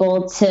be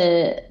able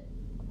to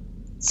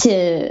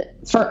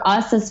for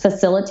us as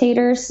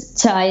facilitators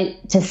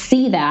to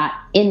see that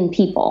in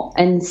people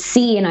and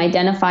see and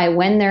identify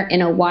when they're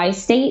in a why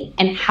state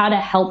and how to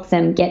help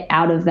them get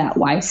out of that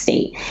why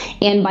state.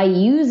 And by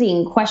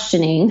using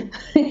questioning,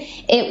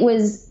 it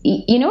was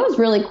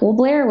really cool,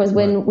 Blair, was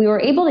when we were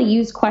able to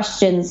use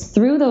questions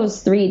through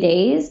those 3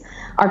 days,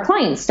 our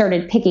clients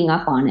started picking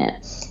up on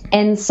it.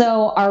 And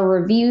so our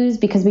reviews,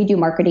 because we do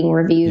marketing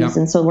reviews,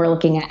 and so we're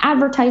looking at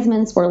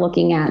advertisements, we're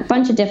looking at a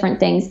bunch of different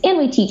things, and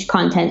we teach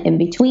content in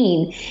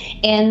between.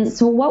 And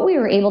so what we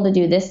were able to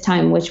do this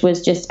time, which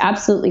was just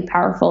absolutely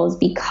powerful, is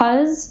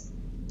because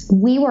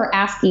we were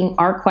asking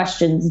our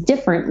questions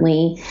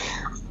differently,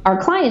 our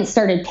clients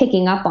started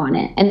picking up on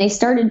it, and they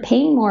started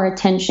paying more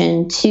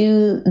attention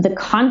to the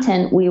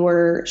content we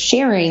were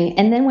sharing.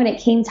 And then when it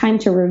came time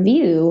to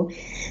review,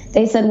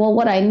 they said, well,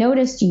 what I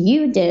noticed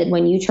you did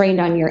when you trained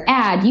on your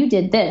ad, you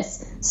did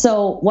this.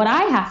 So what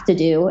I have to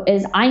do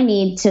is I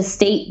need to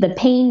state the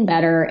pain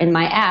better in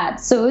my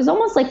ad. So it was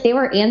almost like they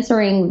were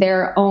answering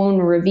their own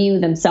review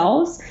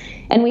themselves.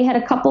 And we had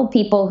a couple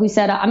people who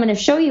said, I'm going to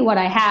show you what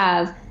I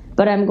have,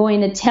 but I'm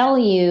going to tell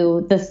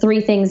you the 3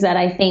 things that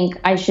I think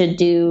I should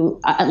do,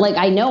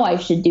 I know I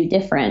should do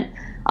different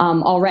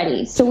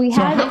already. So we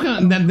had... So how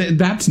come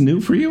that's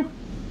new for you?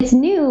 It's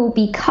new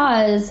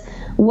because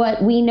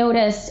what we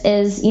noticed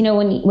is,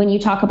 when you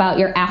talk about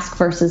your ask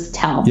versus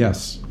tell.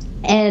 Yes.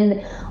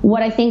 And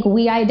what I think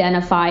we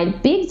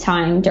identified big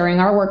time during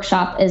our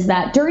workshop is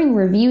that during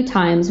review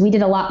times, we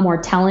did a lot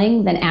more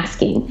telling than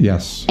asking.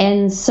 Yes.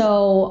 And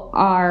so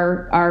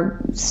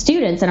our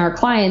students and our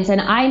clients,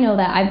 and I know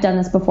that I've done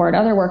this before at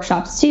other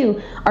workshops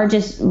too, are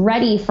just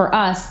ready for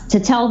us to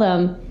tell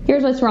them,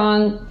 here's what's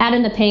wrong, add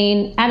in the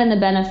pain, add in the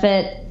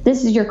benefit.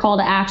 This is your call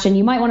to action.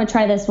 You might want to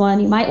try this one.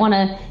 You might want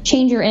to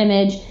change your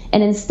image.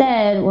 And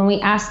instead, when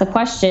we ask the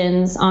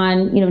questions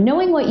on,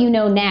 knowing what you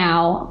know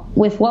now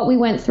with what we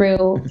went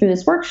through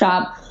this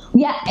workshop,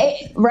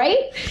 right?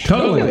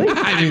 Totally.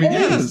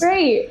 It was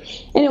great.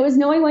 And it was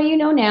knowing what you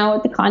know now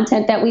with the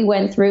content that we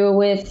went through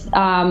with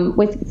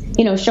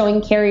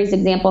showing Carrie's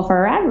example for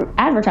her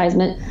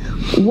advertisement.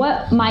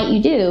 What might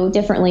you do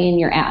differently in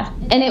your ad?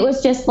 And it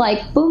was just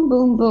like boom,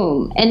 boom,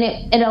 boom. And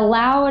it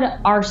allowed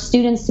our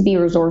students to be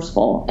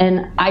resourceful.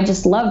 And I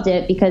just loved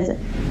it because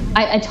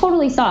I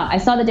totally saw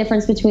the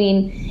difference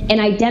between and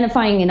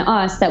identifying in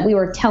us that we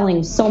were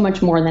telling so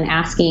much more than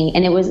asking.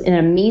 And it was an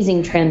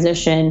amazing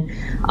transition.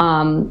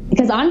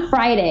 Because on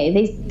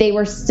Friday, they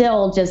were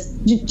still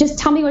just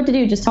tell me what to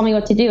do, just tell me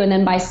what to do. And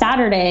then by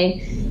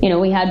Saturday,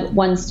 we had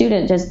one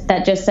student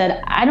that just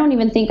said, I don't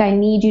even think I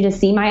need you to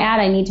see my ad.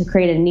 I need to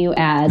create a new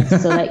ad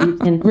so that you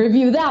can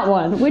review that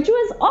one, which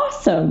was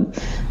awesome.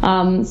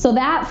 So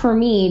that for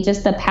me,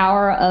 just the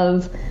power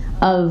of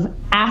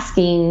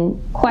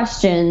asking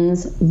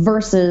questions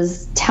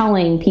versus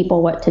telling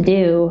people what to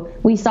do,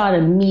 we saw it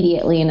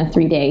immediately in a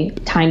 3-day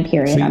time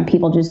period on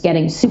people just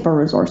getting super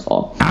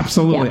resourceful.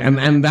 Absolutely. Yeah.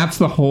 And that's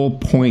the whole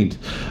point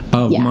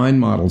of mind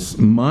models.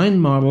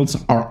 Mind models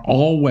are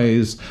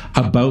always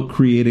about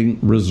creating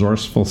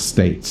resourceful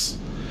states.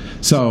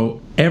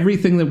 So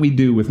everything that we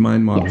do with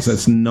mind models,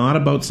 it's not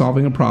about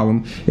solving a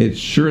problem. It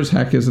sure as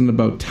heck isn't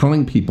about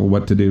telling people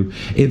what to do.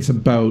 It's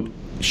about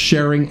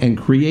sharing and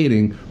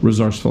creating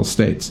resourceful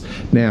states.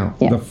 Now,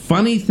 the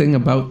funny thing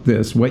about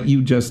this, what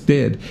you just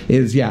did,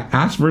 is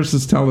ask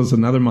versus tell is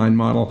another mind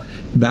model.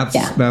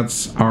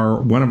 That's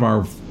one of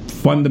our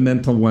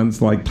fundamental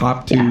ones, like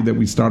top 2 that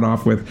we start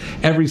off with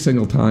every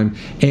single time.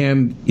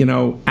 And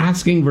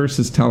asking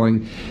versus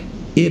telling,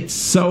 it's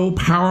so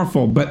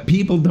powerful, but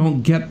people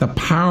don't get the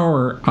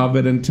power of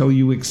it until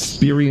you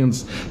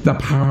experience the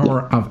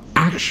power of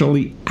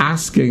actually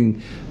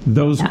asking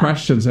those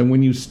questions. And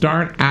when you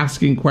start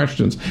asking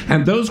questions,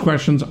 and those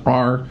questions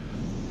are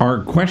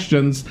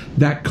questions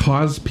that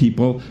cause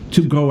people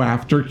to go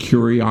after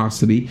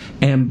curiosity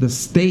and the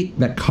state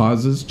that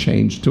causes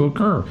change to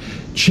occur.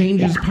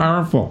 Change is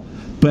powerful.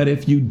 But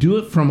if you do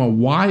it from a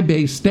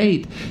why-based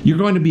state, you're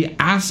going to be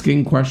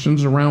asking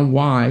questions around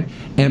why,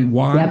 and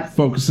why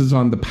focuses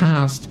on the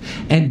past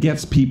and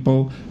gets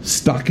people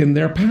stuck in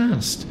their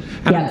past.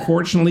 And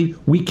unfortunately,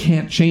 we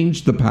can't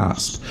change the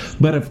past.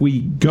 But if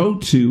we go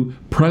to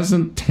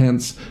present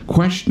tense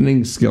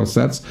questioning skill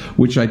sets,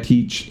 which I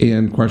teach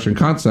in Question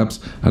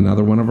Concepts,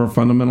 another one of our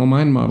fundamental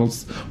mind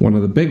models, one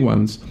of the big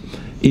ones,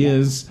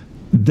 is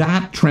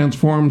that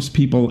transforms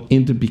people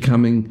into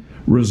becoming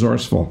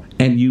resourceful.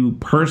 And you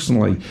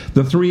personally,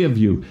 the 3 of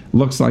you,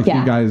 looks like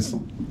you guys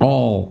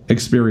all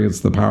experience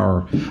the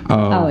power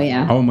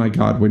of, oh my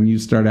God, when you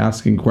start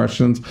asking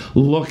questions,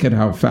 look at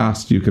how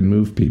fast you can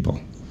move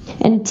people.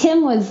 And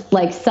Tim was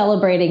like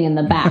celebrating in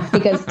the back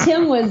because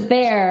Tim was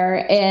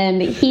there and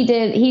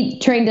he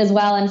trained as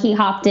well and he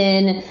hopped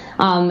in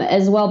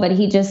as well. But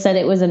he just said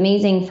it was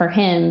amazing for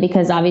him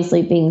because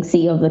obviously being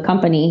CEO of the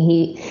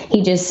company,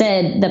 he just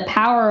said the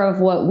power of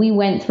what we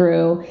went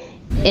through.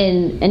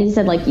 And he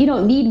said, you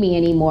don't need me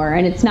anymore.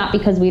 And it's not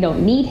because we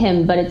don't need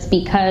him, but it's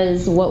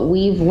because what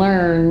we've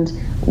learned,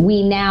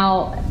 we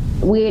now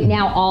we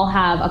now all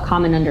have a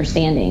common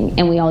understanding,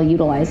 and we all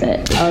utilize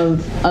it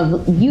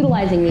of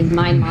utilizing these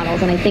mind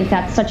models. And I think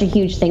that's such a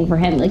huge thing for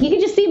him. Like, you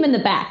could just see him in the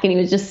back, and he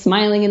was just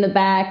smiling in the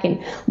back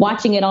and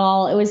watching it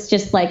all. It was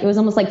just like, it was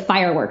almost like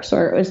fireworks,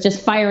 or it was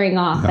just firing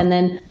off. And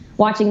then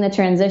watching the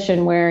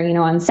transition where,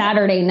 on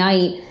Saturday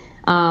night,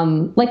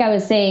 like I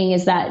was saying,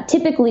 is that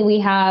typically we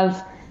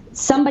have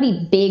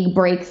somebody big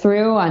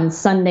breakthrough on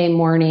Sunday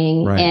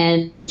morning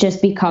and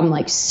just become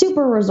like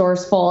super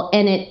resourceful,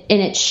 and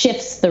it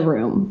shifts the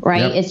room,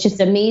 right? Yep. It's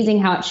just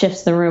amazing how it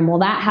shifts the room. Well,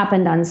 that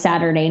happened on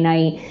Saturday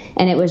night,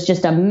 and it was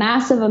just a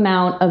massive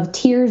amount of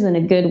tears in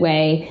a good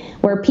way,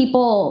 where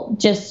people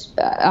just,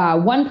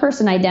 one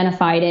person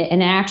identified it,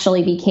 and it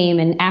actually became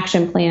an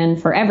action plan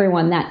for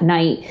everyone that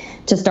night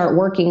to start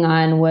working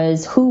on,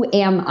 was who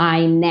am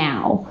I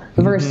now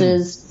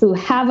versus who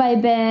have I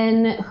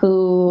been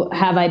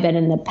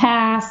in the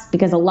past,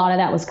 because a lot of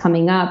that was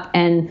coming up.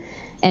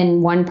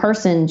 And one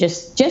person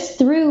just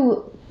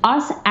through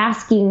us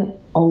asking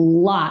a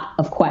lot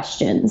of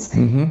questions,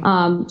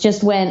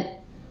 just went,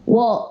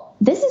 well,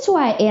 this is who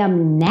I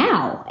am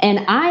now. And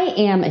I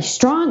am a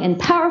strong and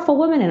powerful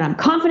woman, and I'm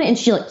confident. And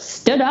she like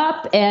stood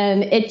up,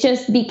 and it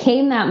just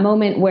became that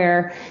moment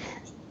where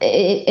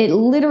it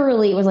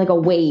literally was like a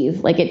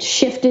wave. Like, it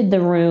shifted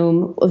the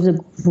room. It was a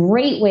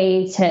great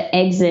way to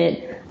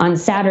exit on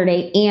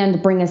Saturday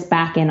and bring us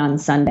back in on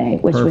Sunday,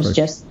 which was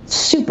just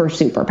super,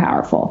 super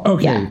powerful.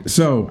 Okay.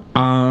 So,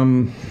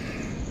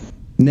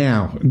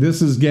 now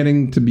this is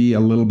getting to be a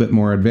little bit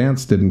more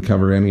advanced. Didn't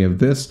cover any of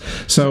this.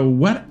 So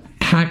what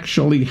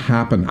actually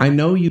happened? I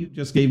know you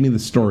just gave me the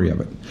story of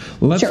it.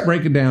 Let's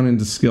break it down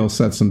into skill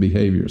sets and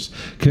behaviors,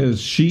 because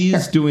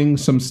she's doing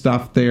some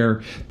stuff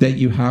there that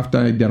you have to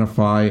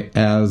identify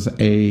as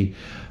a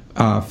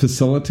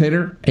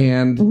facilitator,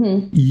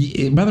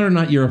 and whether or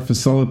not you're a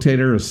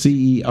facilitator, a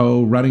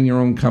CEO, running your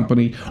own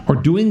company, or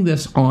doing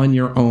this on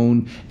your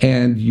own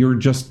and you're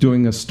just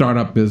doing a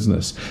startup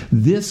business,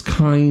 this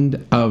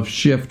kind of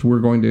shift we're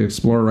going to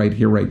explore right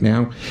here, right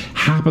now,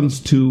 happens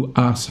to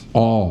us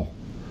all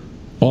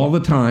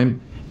the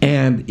time.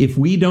 And if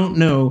we don't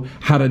know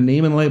how to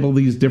name and label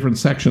these different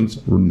sections,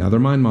 another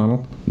mind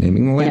model,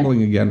 naming and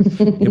labeling again,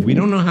 if we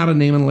don't know how to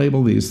name and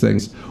label these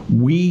things,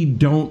 we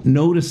don't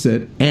notice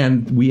it,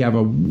 and we have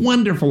a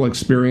wonderful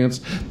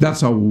experience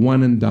that's a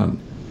one and done.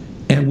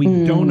 And we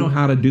don't know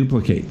how to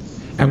duplicate.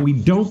 And we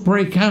don't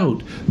break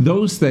out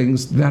those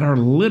things that are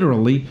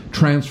literally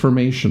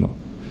transformational.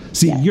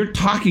 See, you're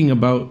talking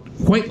about,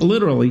 quite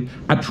literally,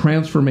 a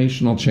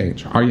transformational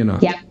change, are you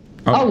not? Yeah.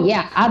 Okay. Oh,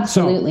 yeah,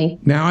 absolutely. So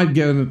now I've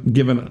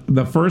given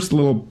the first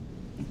little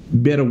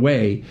bit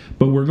away,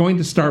 but we're going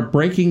to start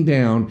breaking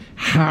down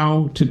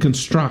how to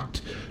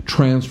construct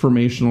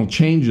transformational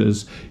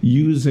changes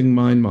using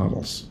mind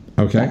models.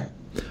 Okay?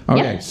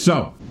 Okay,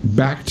 so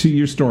back to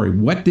your story.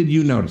 What did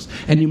you notice?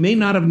 And you may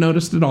not have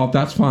noticed it all.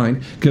 That's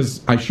fine,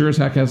 because I sure as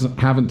heck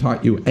haven't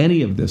taught you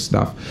any of this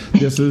stuff.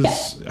 This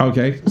is,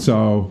 okay,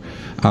 so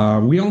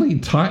we only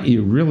taught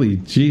you,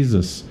 really,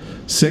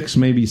 6,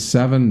 maybe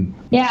 7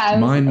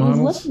 mind models.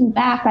 I was looking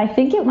back. I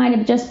think it might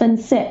have just been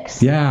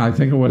 6. Yeah, I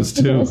think it was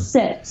 2. It was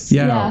 6.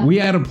 Yeah, we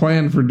had a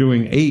plan for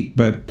doing 8,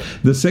 but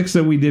the 6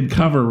 that we did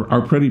cover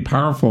are pretty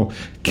powerful,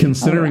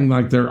 considering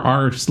like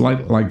there's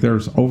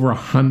over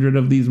 100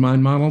 of these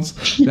mind models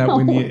that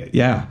we need.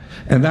 Yeah,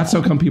 and that's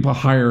how come people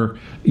hire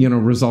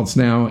Results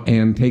Now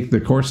and take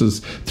the courses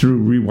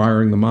through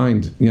Rewiring the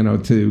Mind.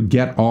 To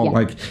get all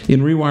like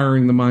in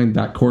Rewiring the Mind,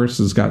 that course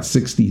has got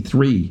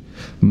 63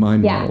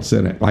 mind models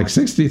in it, like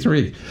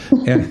 63,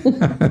 and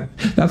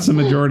that's the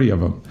majority of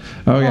them.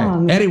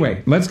 Okay.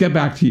 Anyway, let's get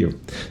back to you.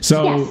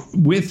 So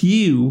with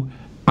you,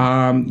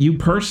 you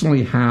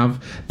personally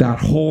have that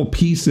whole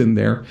piece in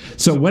there.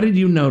 So what did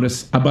you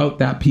notice about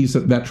that piece,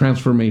 that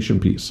transformation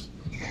piece?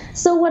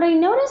 So what I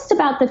noticed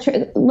about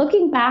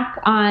looking back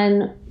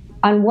on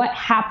what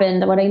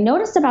happened, what I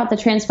noticed about the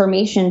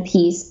transformation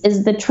piece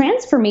is the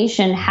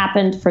transformation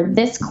happened for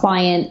this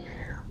client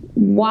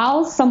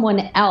while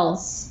someone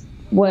else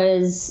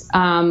was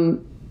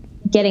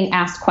getting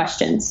asked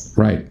questions.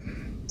 Right.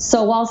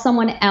 So while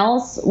someone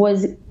else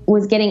was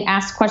getting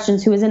asked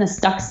questions who was in a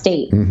stuck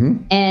state,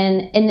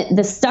 and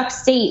the stuck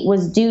state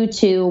was due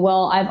to,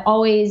 well, I've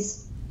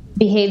always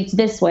behaved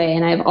this way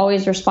and I've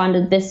always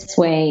responded this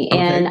way. Okay,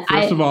 and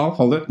first of all,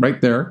 hold it right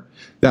there.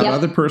 That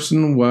other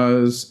person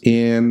was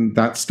in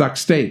that stuck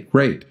state.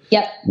 Great.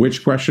 Yep.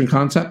 Which question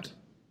concept?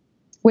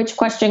 Which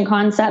question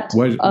concept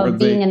of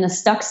being in the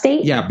stuck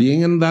state? Yeah,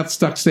 being in that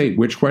stuck state.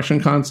 Which question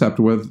concept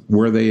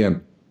were they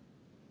in?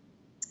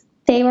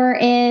 They were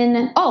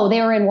in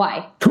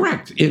Y.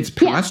 Correct. It's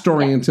past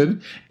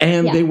oriented,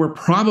 and they were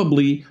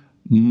probably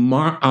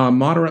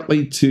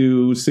moderately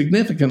to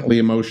significantly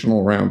emotional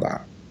around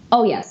that.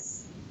 Oh,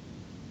 yes.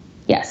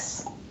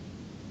 Yes.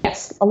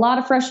 Yes. A lot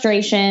of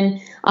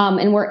frustration.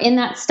 And we're in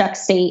that stuck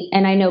state.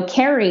 And I know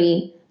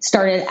Carrie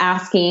started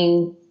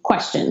asking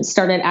questions,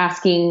 started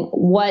asking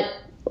what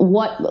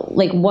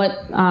was,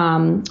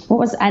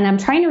 and I'm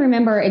trying to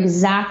remember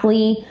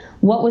exactly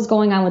what was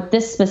going on with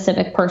this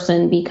specific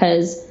person,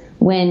 because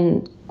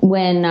when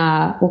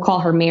we'll call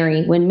her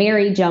Mary, when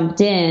Mary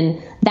jumped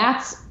in,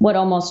 that's what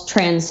almost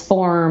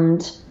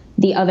transformed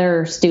the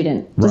other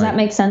student. Does that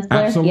make sense,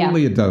 Blair?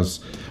 Absolutely, it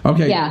does.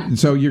 Okay,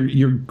 so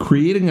you're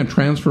creating a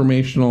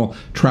transformational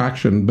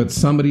traction, but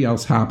somebody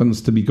else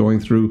happens to be going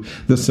through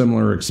the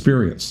similar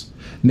experience.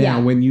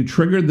 Now, when you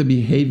trigger the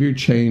behavior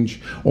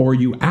change or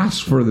you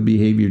ask for the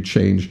behavior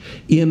change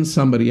in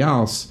somebody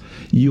else,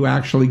 you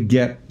actually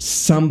get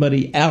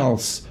somebody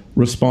else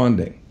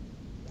responding.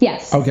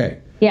 Yes. Okay.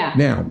 Yeah.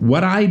 Now,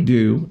 what I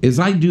do is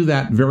I do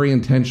that very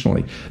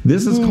intentionally.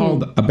 This is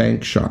called a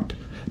bank shot,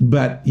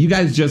 but you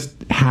guys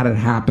just had it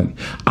happen.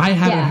 I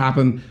had it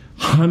happen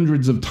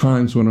hundreds of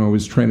times when I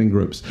was training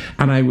groups.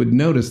 And I would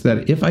notice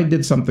that if I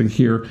did something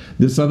here,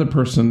 this other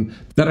person,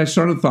 that I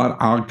sort of thought,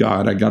 oh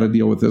God, I got to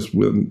deal with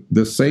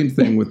the same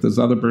thing with this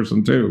other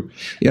person too.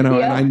 And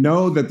I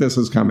know that this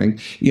is coming,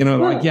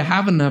 like you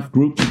have enough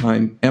group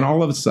time and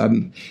all of a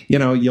sudden,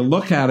 you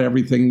look at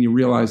everything and you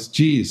realize,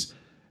 geez,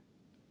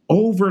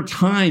 over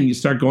time, you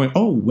start going,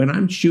 oh, when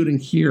I'm shooting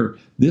here,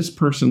 this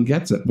person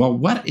gets it. Well,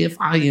 what if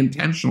I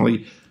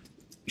intentionally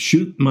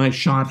shoot my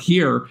shot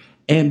here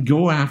and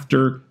go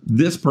after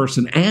this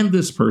person and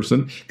this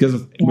person?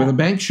 Because with a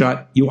bank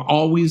shot, you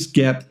always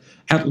get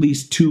at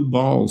least 2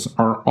 balls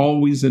are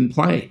always in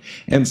play.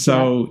 And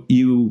so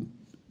you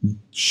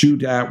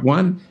shoot at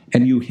one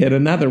and you hit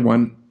another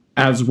one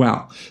as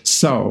well.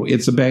 So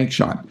it's a bank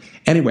shot.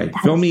 Anyway,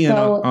 fill me in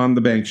on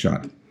the bank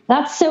shot.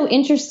 That's so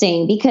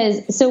interesting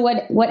because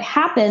what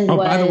happened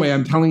was... by the way,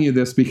 I'm telling you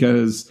this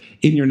because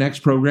in your next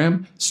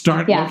program,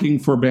 start looking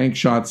for bank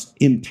shots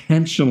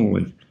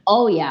intentionally.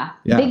 Oh, yeah.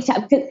 Big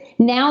time. Because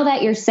now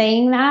that you're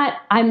saying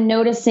that, I'm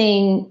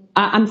noticing,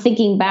 I'm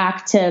thinking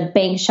back to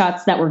bank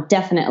shots that were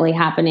definitely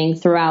happening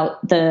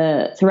throughout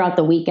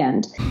the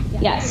weekend.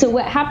 Yeah. So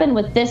what happened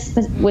with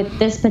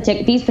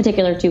these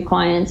particular 2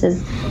 clients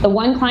is the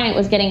one client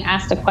was getting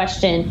asked a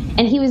question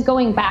and he was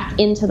going back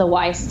into the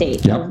why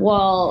state of,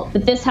 well,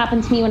 but this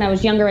happened to me when I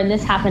was younger and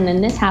this happened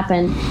and this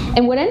happened.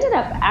 And what ended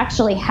up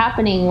actually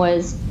happening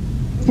was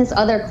this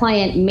other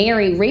client,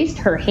 Mary, raised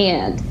her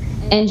hand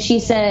and she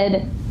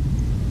said,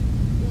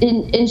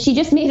 and she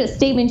just made a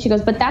statement. She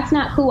goes, but that's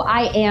not who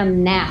I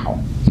am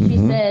now. She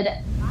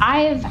said,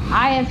 I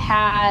have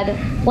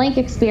had blank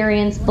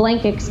experience,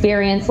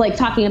 like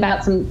talking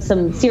about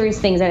some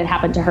serious things that had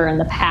happened to her in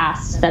the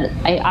past that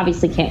I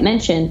obviously can't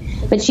mention.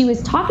 But she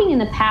was talking in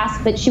the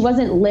past, but she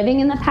wasn't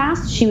living in the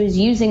past. She was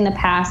using the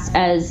past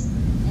as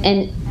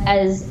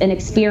an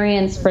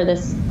experience for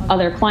this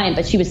other client,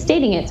 but she was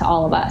stating it to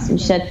all of us. And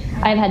she said,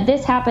 I've had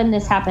this happen,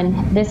 this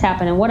happen, this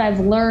happen. And what I've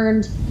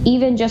learned,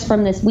 even just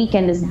from this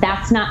weekend, is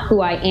that's not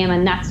who I am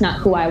and that's not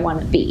who I want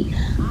to be.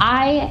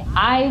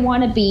 I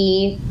want to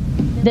be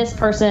this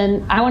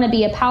person. I want to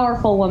be a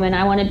powerful woman.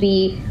 I want to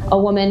be a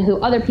woman who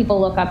other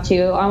people look up to.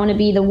 I want to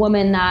be the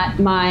woman that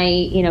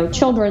my,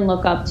 children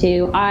look up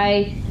to.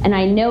 I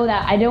know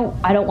that I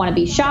don't want to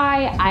be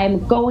shy.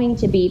 I'm going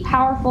to be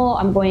powerful.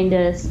 I'm going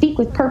to speak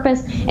with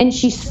purpose. And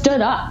she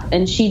stood up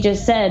and she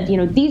just said,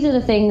 these are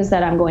the things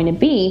that I'm going to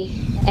be,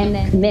 and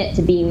then commit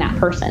to being that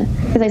person.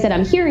 Because I said,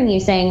 I'm hearing you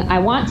saying, I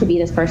want to be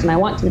this person. I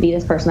want to be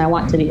this person. I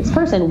want to be this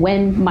person.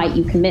 When might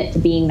you commit to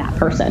being that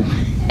person?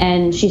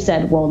 And she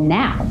said, well,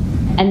 now.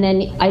 And then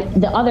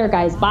the other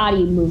guy's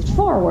body moved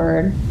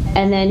forward,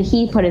 and then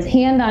he put his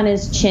hand on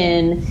his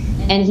chin,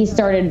 and he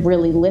started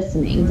really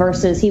listening,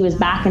 versus he was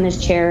back in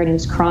his chair and he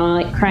was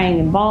crying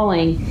and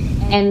bawling.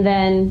 And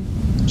then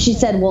she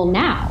said, well,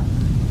 now.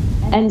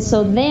 And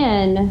so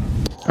then...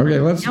 Okay,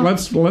 let's I'm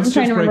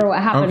trying to remember what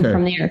happened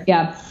from there.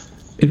 Yeah.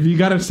 If you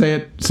got to say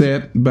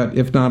it, but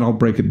if not, I'll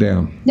break it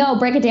down. No,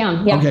 break it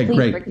down. Yeah, okay,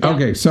 great. Break it down.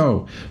 Okay,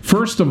 so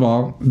first of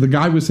all, the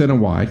guy was in a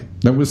Y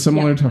that was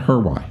similar to her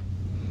Y.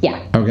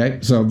 Yeah. Okay,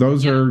 so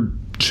those are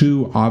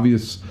 2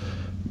 obvious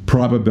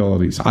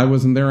probabilities. I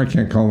wasn't there. I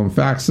can't call them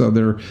facts, so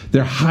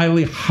they're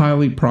highly,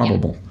 highly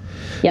probable.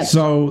 Yep.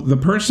 So the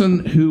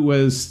person who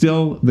was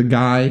still the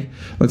guy,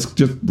 let's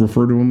just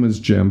refer to him as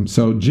Jim.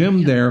 So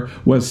Jim there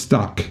was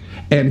stuck,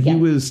 and he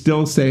was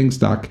still saying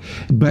stuck.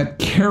 But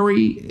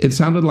it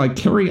sounded like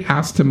Carrie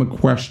asked him a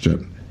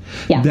question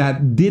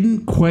that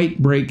didn't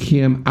quite break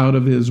him out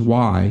of his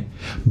why,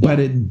 but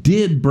it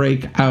did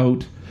break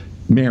out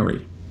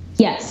Mary.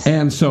 Yes.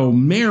 And so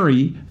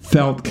Mary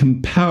felt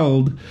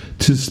compelled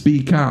to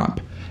speak up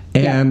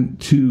and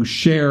to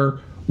share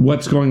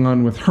what's going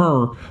on with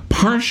her,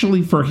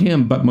 partially for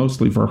him, but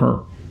mostly for her.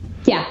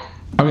 Yeah.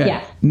 Okay.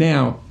 Yeah.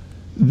 Now,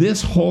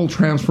 this whole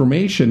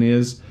transformation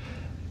is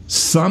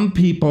some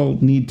people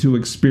need to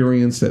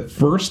experience it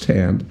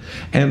firsthand,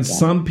 and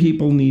some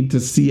people need to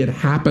see it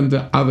happen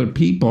to other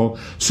people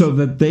so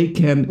that they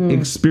can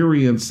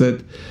experience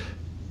it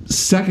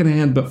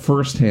secondhand but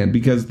firsthand,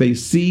 because they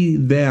see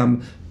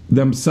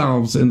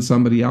themselves in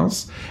somebody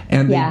else,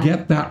 and they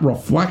get that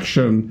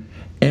reflection.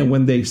 And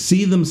when they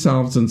see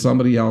themselves in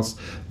somebody else,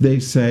 they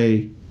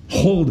say,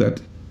 hold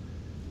it,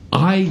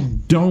 I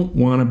don't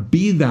want to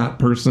be that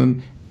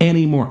person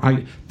anymore.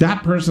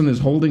 That person is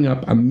holding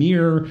up a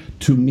mirror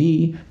to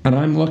me, and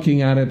I'm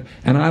looking at it,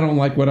 and I don't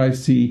like what I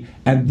see,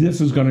 and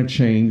this is going to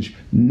change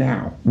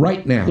now,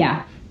 right now.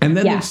 Yeah. And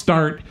then they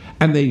start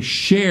and they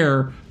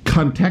share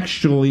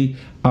contextually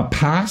a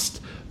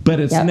past, but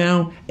it's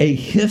now a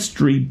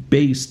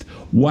history-based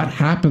what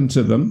happened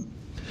to them.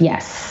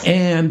 Yes.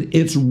 And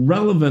it's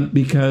relevant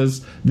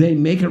because they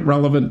make it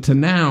relevant to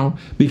now,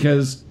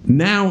 because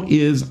now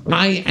is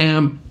I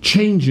am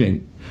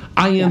changing.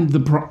 I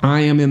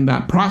am in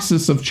that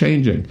process of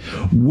changing.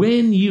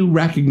 When you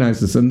recognize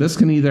this, and this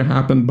can either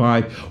happen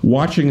by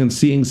watching and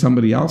seeing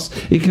somebody else,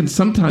 it can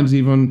sometimes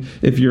even,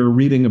 if you're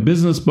reading a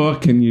business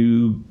book and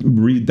you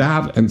read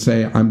that and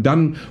say, I'm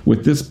done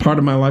with this part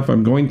of my life,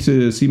 I'm going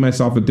to see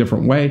myself a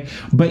different way,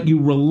 but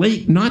you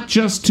relate not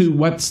just to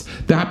what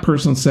that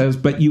person says,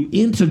 but you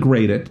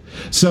integrate it.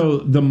 So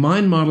the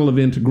mind model of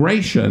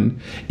integration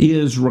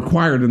is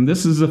required, and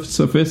this is a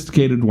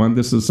sophisticated one.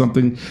 This is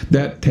something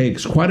that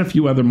takes quite a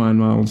few other mind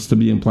models to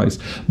be in place.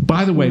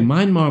 By the way,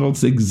 mind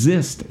models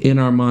exist in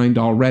our mind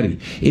already.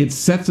 It's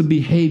sets of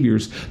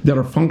behaviors that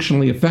are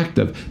functionally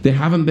effective. They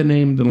haven't been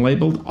named and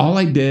labeled. All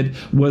I did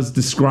was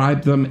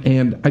describe them,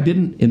 and I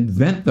didn't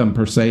invent them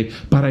per se,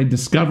 but I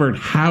discovered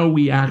how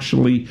we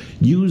actually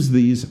use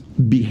these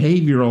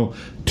behavioral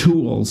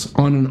tools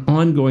on an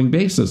ongoing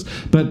basis.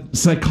 But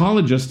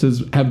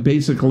psychologists have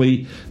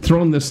basically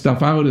thrown this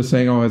stuff out as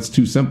saying, oh, it's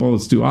too simple,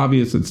 it's too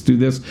obvious, it's too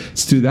this,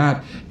 it's too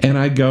that. And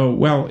I go,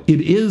 well,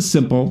 it is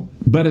simple,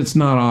 but it's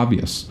not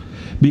obvious.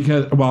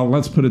 Because, well,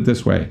 let's put it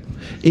this way.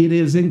 It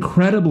is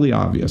incredibly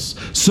obvious.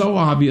 So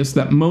obvious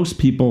that most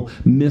people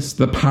miss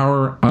the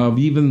power of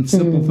even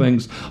simple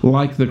things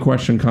like the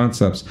question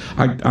concepts.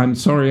 I'm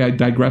sorry I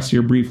digress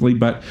here briefly,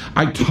 but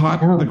I taught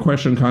the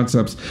question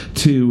concepts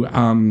to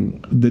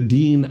the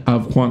dean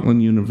of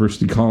Kwantlen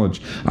University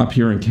College up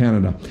here in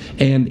Canada.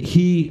 And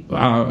he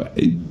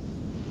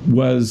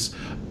was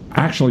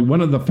actually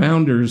one of the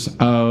founders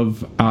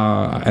of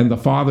and the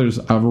fathers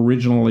of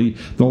originally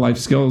the life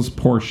skills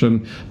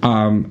portion,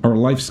 or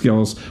life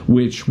skills,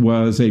 which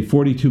was a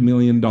 $42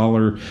 million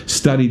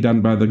study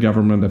done by the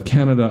government of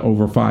Canada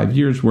over 5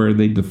 years, where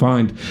they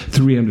defined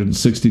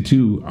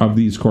 362 of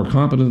these core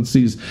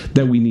competencies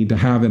that we need to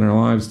have in our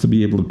lives to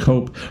be able to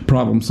cope,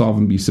 problem solve,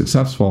 and be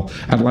successful.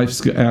 At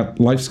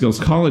life skills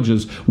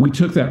colleges, we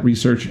took that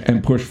research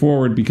and pushed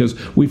forward because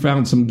we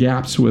found some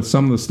gaps with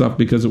some of the stuff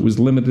because it was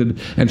limited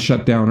and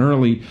shut down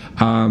early.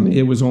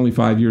 It was only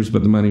 5 years,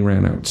 but the money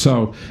ran out.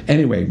 So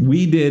anyway,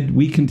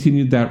 we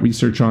continued that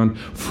research on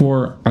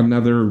for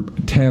another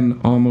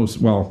 10,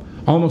 almost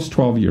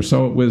 12 years.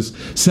 So it was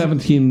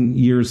 17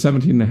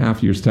 and a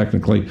half years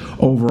technically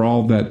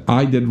overall that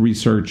I did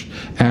research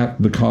at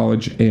the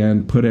college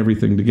and put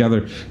everything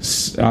together.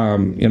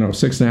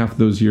 6.5 of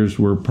those years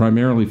were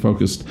primarily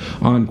focused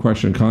on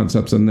question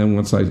concepts. And then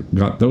once I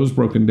got those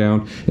broken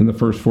down in the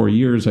first 4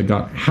 years, I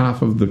got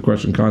half of the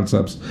question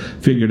concepts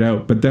figured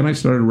out. But then I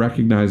started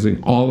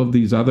recognizing all of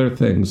these other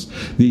things,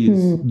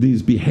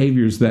 these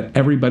behaviors that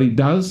everybody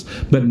does,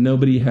 but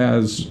nobody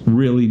has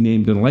really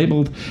named and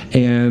labeled.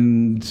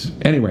 And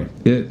anyway,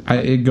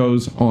 it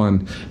goes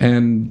on.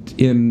 And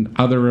in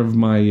other of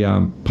my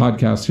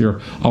podcasts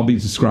here, I'll be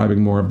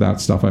describing more of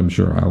that stuff. I'm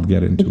sure I'll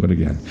get into it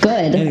again.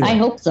 Good. Anyway, I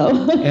hope so.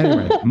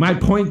 Anyway, my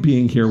point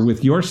being here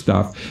with your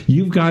stuff,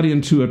 you've got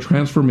into a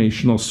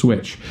transformational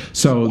switch.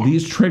 So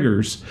these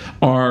triggers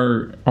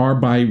are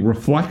by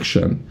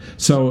reflection.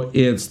 So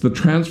it's the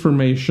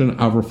transformation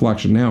of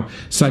reflection. Now,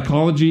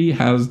 psychology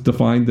has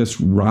defined this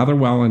rather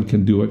well and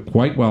can do it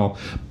quite well.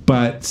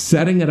 But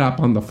setting it up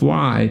on the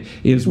fly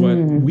is what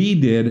we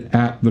did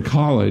at the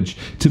college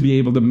to be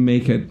able to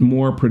make it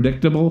more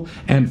predictable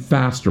and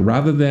faster,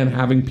 rather than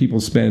having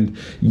people spend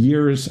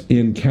years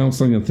in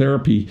counseling and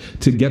therapy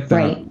to get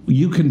that. Right.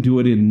 You can do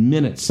it in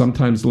minutes,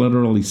 sometimes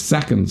literally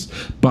seconds,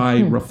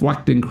 by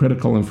reflecting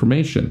critical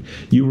information.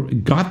 You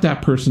got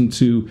that person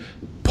to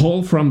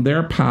pull from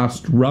their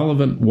past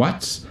relevant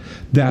what's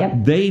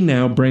that they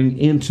now bring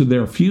into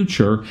their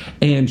future,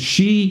 and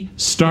she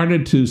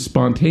started to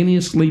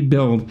spontaneously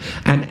build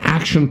an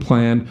action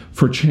plan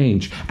for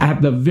change.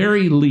 At the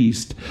very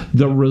least,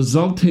 the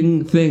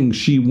resulting thing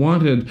she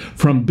wanted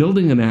from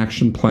building an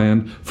action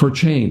plan for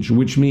change,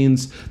 which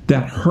means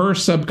that her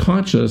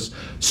subconscious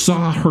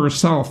saw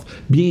herself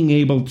being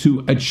able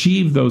to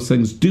achieve those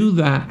things, do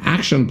that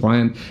action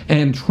plan,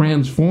 and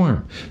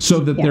transform, so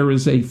that there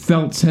is a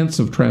felt sense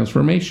of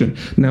transformation.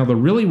 Now, the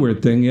really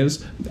weird thing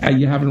is,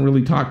 you haven't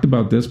really talked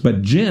about this,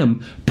 but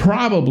Jim,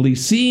 probably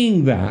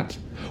seeing that,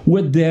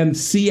 would then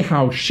see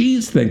how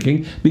she's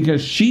thinking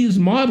because she's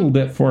modeled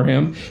it for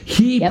him.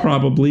 He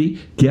probably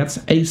gets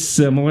a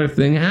similar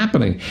thing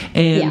happening.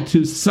 And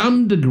to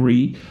some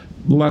degree,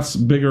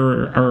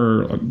 lesser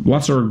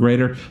or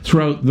greater,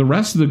 throughout the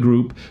rest of the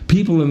group,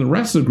 people in the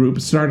rest of the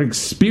group start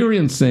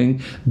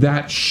experiencing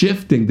that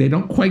shifting. They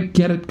don't quite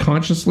get it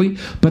consciously,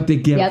 but they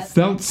get a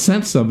felt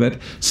sense of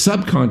it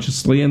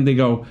subconsciously, and they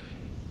go,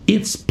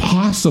 it's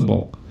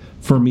possible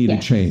for me to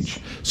change.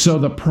 So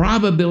the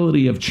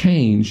probability of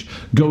change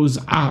goes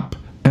up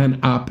and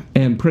up,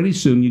 and pretty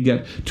soon you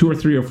get 2 or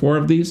 3 or 4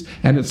 of these,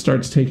 and it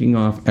starts taking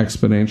off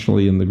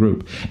exponentially in the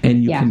group.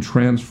 And you can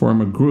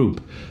transform a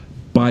group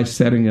by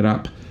setting it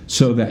up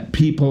so that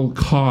people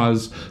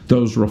cause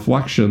those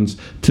reflections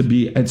to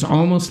be, it's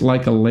almost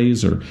like a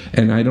laser.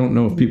 And I don't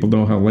know if people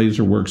know how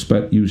laser works,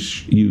 but you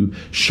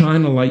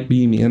shine a light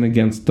beam in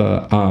against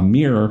the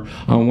mirror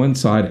on one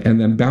side and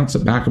then bounce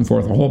it back and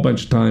forth a whole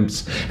bunch of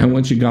times. And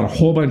once you got a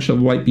whole bunch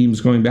of light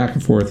beams going back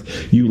and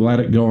forth, you let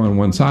it go on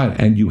one side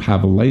and you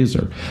have a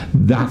laser.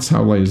 That's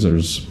how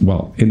lasers,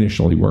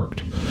 initially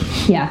worked.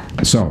 Yeah.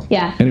 So,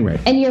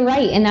 anyway. And you're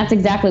right. And that's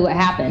exactly what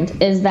happened,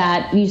 is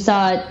that you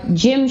saw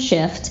Jim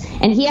shift,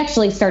 and he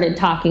actually started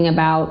talking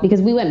about,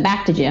 because we went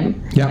back to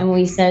Jim and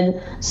we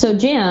said, so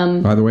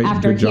Jim, by the way,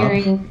 after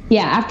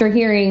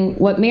hearing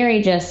what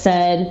Mary just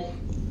said,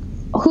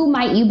 who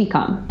might you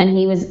become? And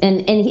he was,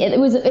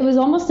 it was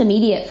almost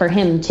immediate for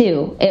him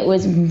too. It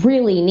was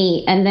really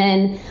neat. And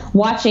then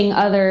watching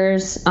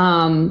others,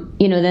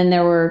 then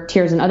there were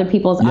tears in other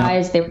people's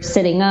eyes. They were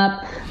sitting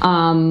up,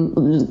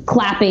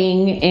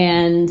 clapping,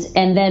 and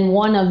then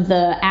one of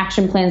the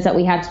action plans that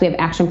we had, because we have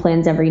action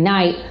plans every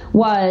night,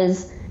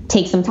 was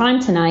take some time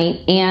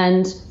tonight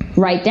and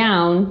write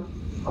down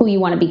who you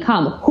want to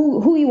become,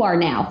 who you are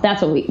now.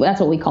 That's what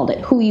we called it,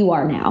 who you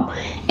are now.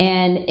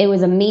 And it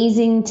was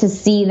amazing to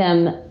see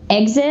them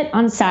exit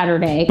on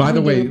Saturday. By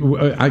the way,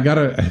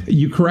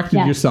 you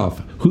corrected yourself.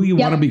 Who you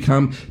want to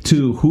become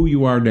to who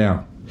you are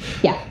now.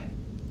 Yeah.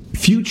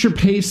 Future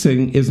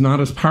pacing is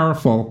not as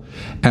powerful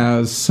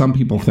as some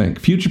people think.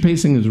 Future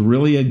pacing is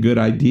really a good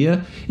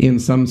idea in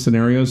some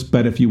scenarios,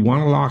 but if you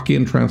want to lock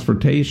in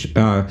transformation,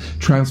 not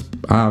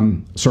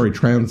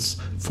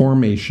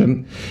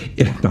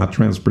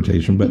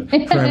transportation, but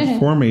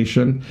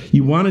transformation,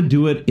 you want to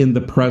do it in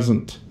the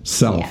present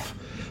self. Yeah.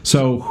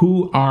 So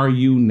who are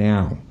you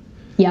now?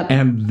 Yep.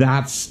 And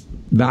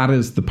that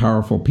is the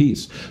powerful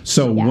piece.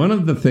 So one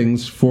of the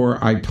things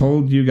I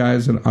told you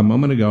guys a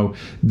moment ago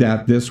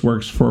that this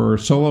works for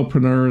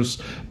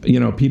solopreneurs,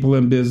 people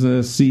in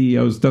business,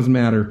 CEOs, doesn't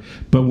matter.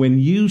 But when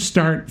you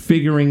start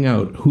figuring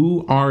out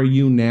who are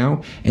you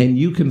now, and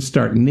you can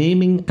start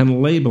naming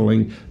and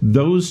labeling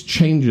those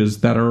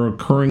changes that are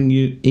occurring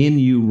in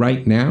you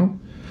right now,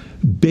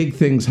 big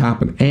things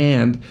happen.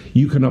 And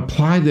you can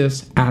apply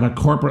this at a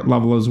corporate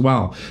level as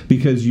well,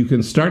 because you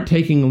can start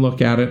taking a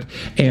look at it.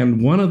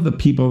 And one of the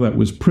people that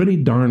was pretty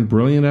darn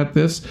brilliant at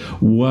this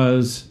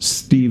was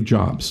Steve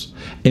Jobs.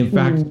 In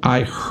fact,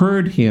 I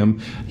heard him,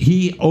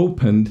 he's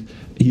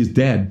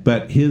dead,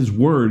 but his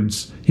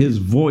words, his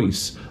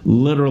voice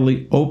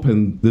literally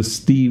opened the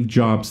Steve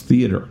Jobs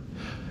Theater.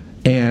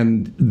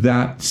 And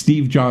that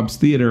Steve Jobs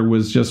Theater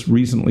was just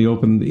recently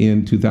opened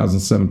in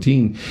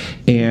 2017.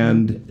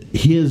 And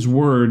his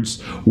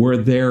words were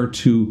there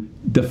to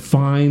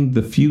define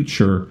the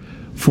future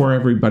for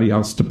everybody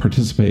else to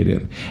participate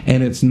in.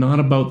 And it's not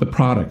about the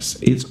products.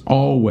 It's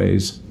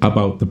always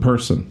about the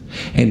person.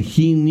 And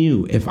he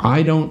knew, if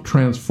I don't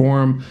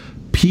transform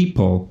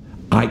people,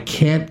 I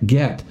can't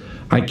build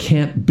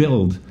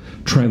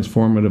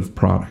transformative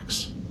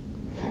products.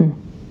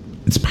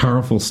 It's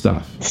powerful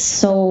stuff.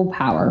 So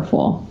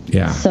powerful.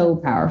 Yeah. So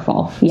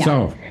powerful. Yeah.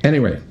 So,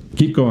 anyway,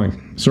 keep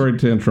going. Sorry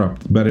to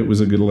interrupt, but it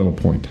was a good little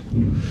point.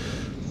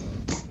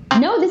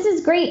 No, this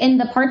is great. And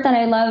the part that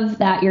I love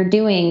that you're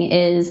doing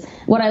is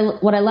what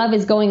I love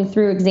is going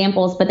through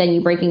examples, but then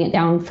you breaking it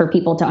down for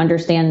people to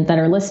understand that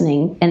are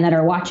listening and that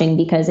are watching,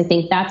 because I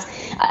think that's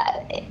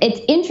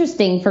it's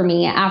interesting for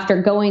me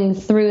after going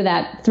through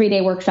that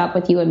 3-day workshop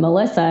with you and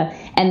Melissa,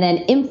 and then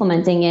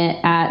implementing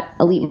it at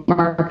Elite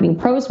Marketing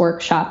Pros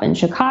workshop in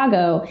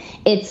Chicago.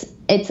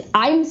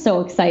 I'm so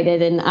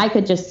excited, and I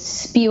could just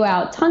spew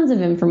out tons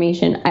of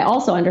information. I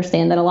also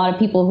understand that a lot of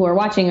people who are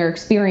watching are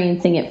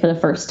experiencing it for the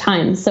first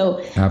time. So,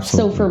 absolutely.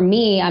 So for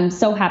me, I'm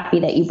so happy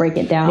that you break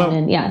it down,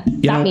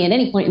 stop me at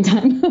any point in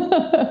time.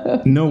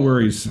 No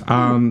worries.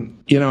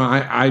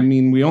 I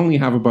mean, we only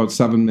have about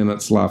 7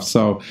 minutes left,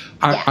 so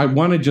I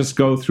want to just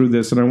go through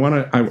this, and I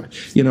want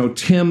to,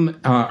 Tim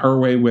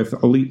Irway with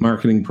Elite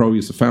Marketing Pro,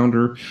 he's the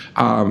founder,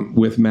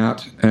 with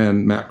Matt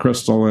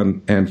Crystal,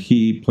 and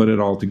he put it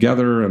all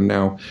together, and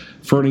now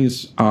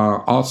Fernie's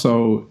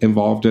also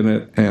involved in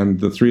it,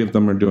 and the three of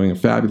them are doing a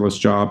fabulous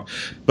job.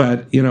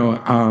 But,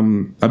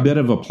 a bit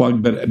of a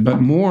plug, but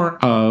more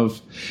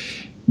of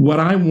what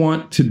I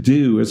want to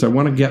do is I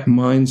want to get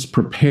minds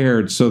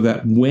prepared so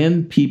that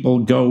when people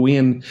go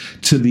in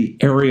to the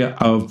area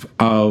of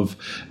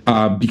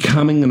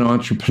becoming an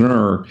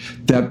entrepreneur,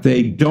 that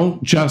they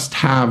don't just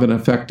have an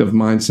effective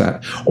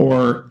mindset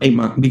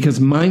because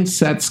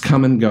mindsets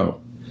come and go,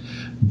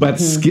 but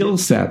skill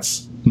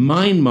sets,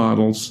 mind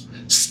models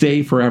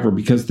stay forever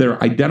because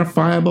they're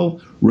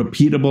identifiable,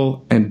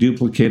 repeatable, and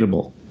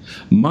duplicatable.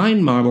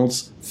 Mind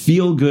models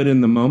feel good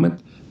in the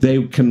moment,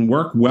 They can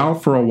work well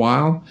for a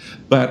while,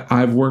 but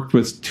I've worked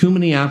with too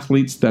many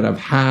athletes that have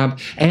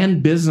had,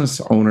 and business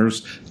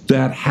owners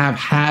that have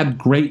had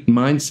great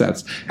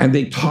mindsets, and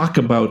they talk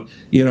about,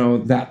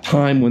 that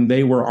time when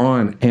they were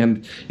on,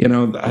 and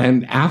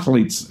and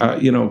athletes,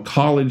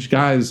 college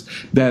guys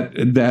that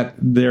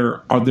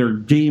their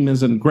game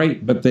isn't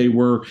great, but they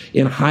were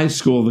in high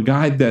school, the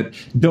guy that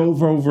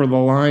dove over the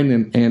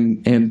line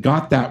and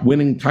got that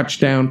winning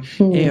touchdown,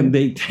 and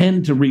they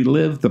tend to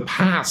relive the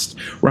past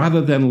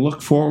rather than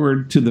look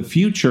forward to the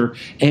future,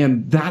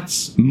 and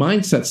that's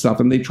mindset stuff,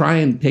 and they try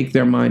and take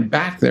their mind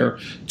back there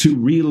to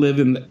relive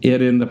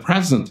it in the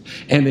present.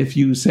 And if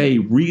you say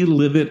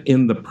relive it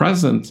in the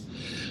present,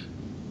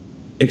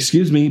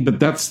 excuse me, but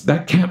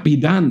that can't be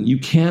done. You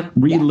can't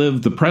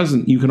relive the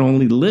present. You can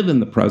only live in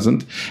the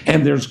present.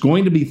 And there's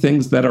going to be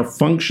things that are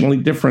functionally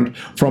different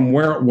from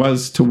where it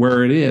was to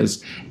where it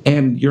is.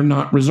 And you're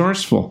not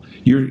resourceful.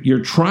 You're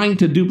trying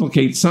to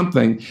duplicate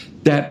something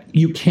that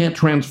you can't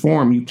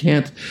transform. You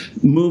can't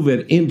move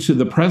it into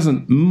the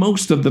present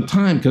most of the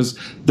time, because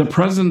the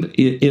present,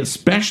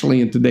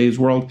 especially in today's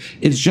world,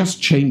 is just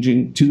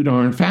changing too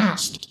darn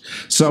fast.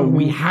 So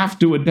we have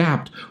to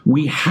adapt.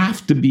 We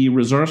have to be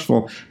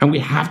resourceful, and we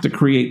have to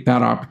create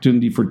that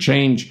opportunity for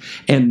change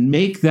and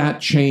make that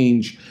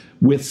change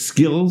with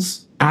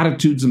skills,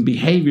 attitudes, and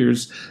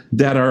behaviors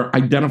that are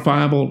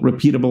identifiable,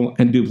 repeatable,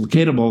 and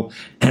duplicatable.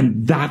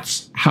 And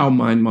that's how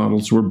mind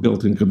models were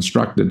built and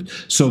constructed,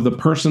 so the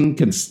person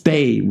can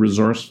stay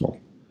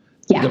resourceful.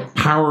 Yeah. The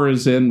power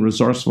is in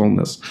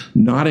resourcefulness,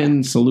 not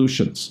in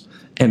solutions.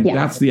 And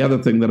that's the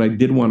other thing that I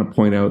did want to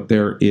point out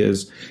there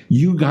is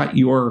you got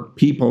your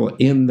people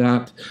in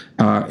that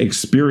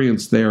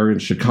experience there in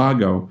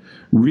Chicago.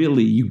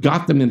 Really, you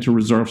got them into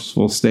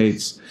resourceful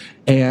states,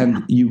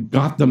 and you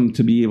got them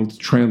to be able to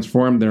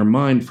transform their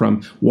mind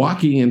from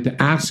walking in to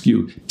ask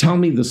you, tell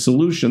me the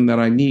solution that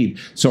I need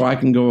so I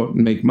can go out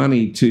and make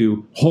money,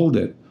 to hold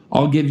it.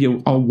 I'll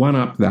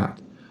one-up that.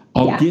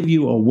 I'll give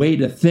you a way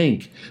to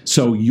think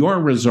so you're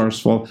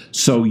resourceful,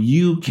 so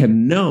you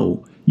can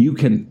know, you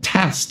can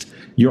test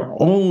your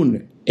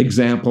own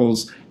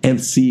examples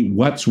and see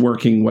what's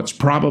working, what's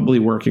probably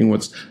working,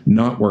 what's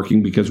not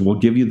working, because we'll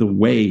give you the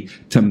way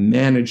to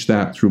manage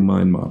that through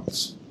mind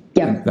models.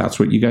 Yeah, and that's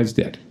what you guys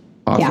did.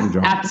 Awesome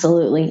job.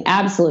 Absolutely.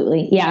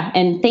 Yeah.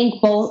 And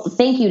thank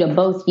you to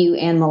both you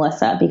and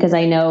Melissa, because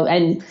I know,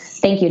 and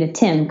thank you to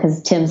Tim,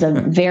 because Tim's a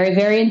very,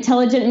 very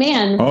intelligent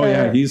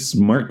man. He's a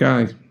smart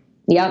guy.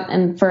 Yep,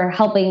 and for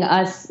helping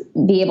us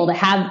be able to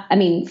have,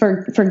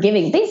 for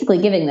giving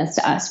this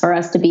to us, for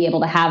us to be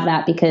able to have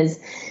that, because,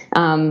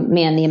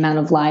 the amount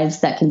of lives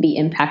that can be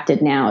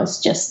impacted now is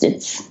just,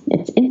 it's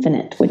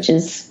infinite, which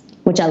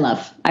I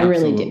love. I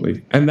really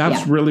do. And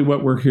that's really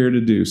what we're here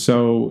to do.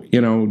 So,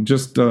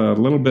 just a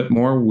little bit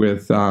more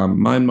with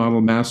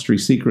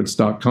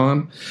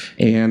mindmodelmasterysecrets.com.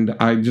 And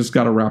I just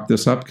got to wrap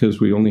this up because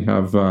we only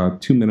have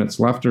 2 minutes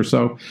left or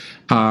so.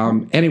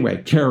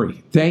 Anyway,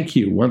 Carrie, thank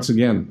you once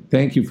again.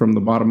 Thank you from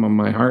the bottom of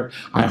my heart.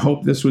 I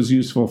hope this was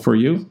useful for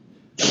you.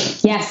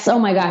 Yes. Oh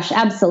my gosh.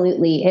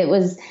 Absolutely. It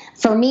was,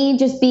 for me,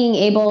 just being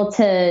able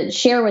to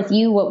share with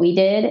you what we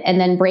did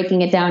and then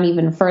breaking it down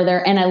even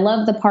further. And I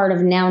love the part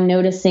of now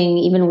noticing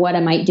even what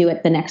I might do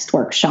at the next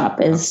workshop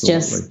is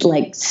just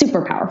like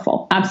super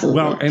powerful.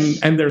 Absolutely. Well,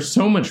 and there's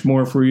so much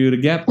more for you to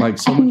get, like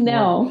so much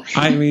more.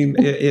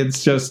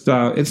 It's just,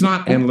 it's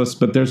not endless,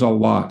 but there's a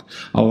lot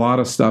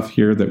of stuff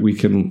here that we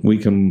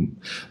can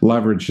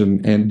leverage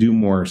and do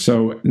more.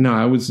 So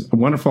no, it was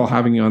wonderful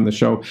having you on the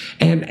show.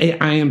 And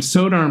I am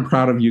so darn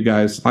proud of you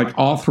guys, like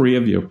all three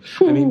of you.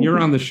 You're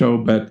on the show,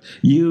 but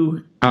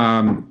you,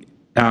 Carrie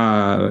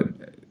and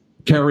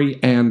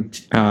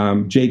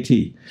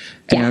JT,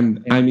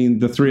 and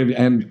the three of you,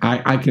 and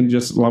I can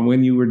just,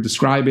 when you were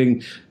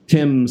describing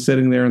Tim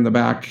sitting there in the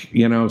back,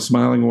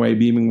 smiling away,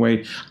 beaming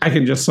away, I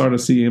can just sort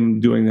of see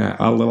him doing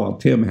a little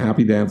Tim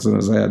happy dance in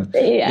his head,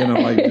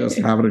 just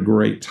having a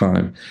great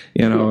time,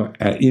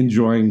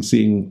 enjoying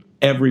seeing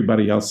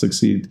everybody else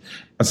succeed.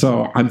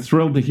 So I'm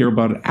thrilled to hear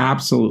about it.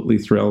 Absolutely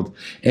thrilled,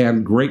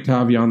 and great to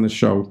have you on the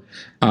show.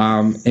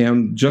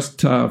 And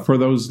just for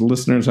those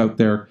listeners out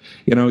there,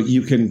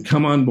 you can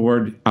come on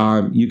board.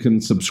 You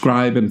can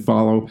subscribe and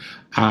follow.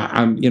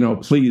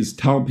 Please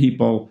tell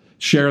people,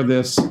 share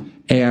this,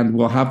 and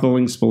we'll have the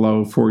links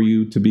below for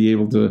you to be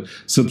able to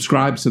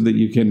subscribe so that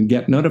you can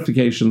get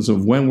notifications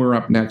of when we're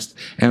up next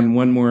and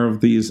when more of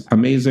these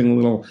amazing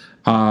little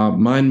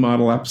mind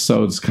model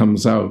episodes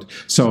comes out.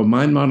 So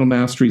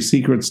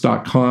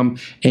mindmodelmasterysecrets.com,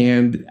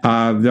 and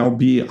there'll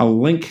be a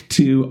link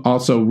to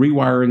also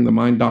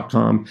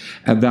rewiringthemind.com,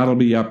 and that'll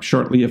be up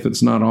shortly if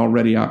it's not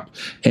already up.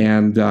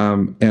 And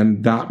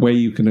that way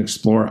you can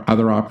explore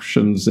other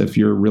options if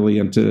you're really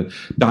into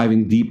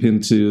diving deep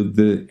into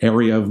the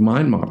area of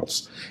mind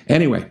models.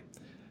 Anyway,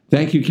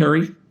 thank you,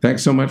 Carrie.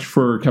 Thanks so much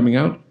for coming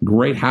out.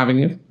 Great having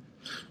you.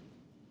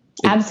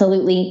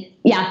 Absolutely.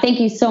 Yeah.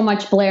 Thank you so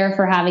much, Blair,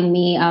 for having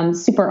me. I'm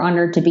super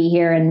honored to be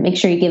here, and make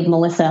sure you give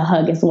Melissa a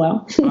hug as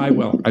well. I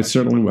will. I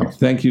certainly will.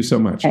 Thank you so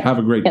much. Right. Have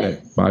a great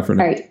day. Bye for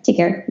now. All right. Take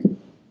care.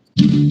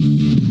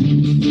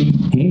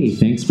 Hey,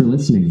 thanks for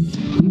listening.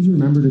 Please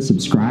remember to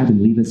subscribe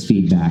and leave us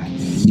feedback.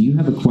 Do you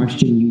have a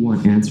question you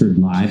want answered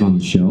live on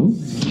the show?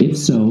 If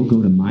so,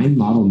 go to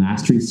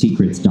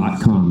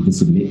mindmodelmasterysecrets.com to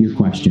submit your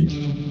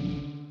question.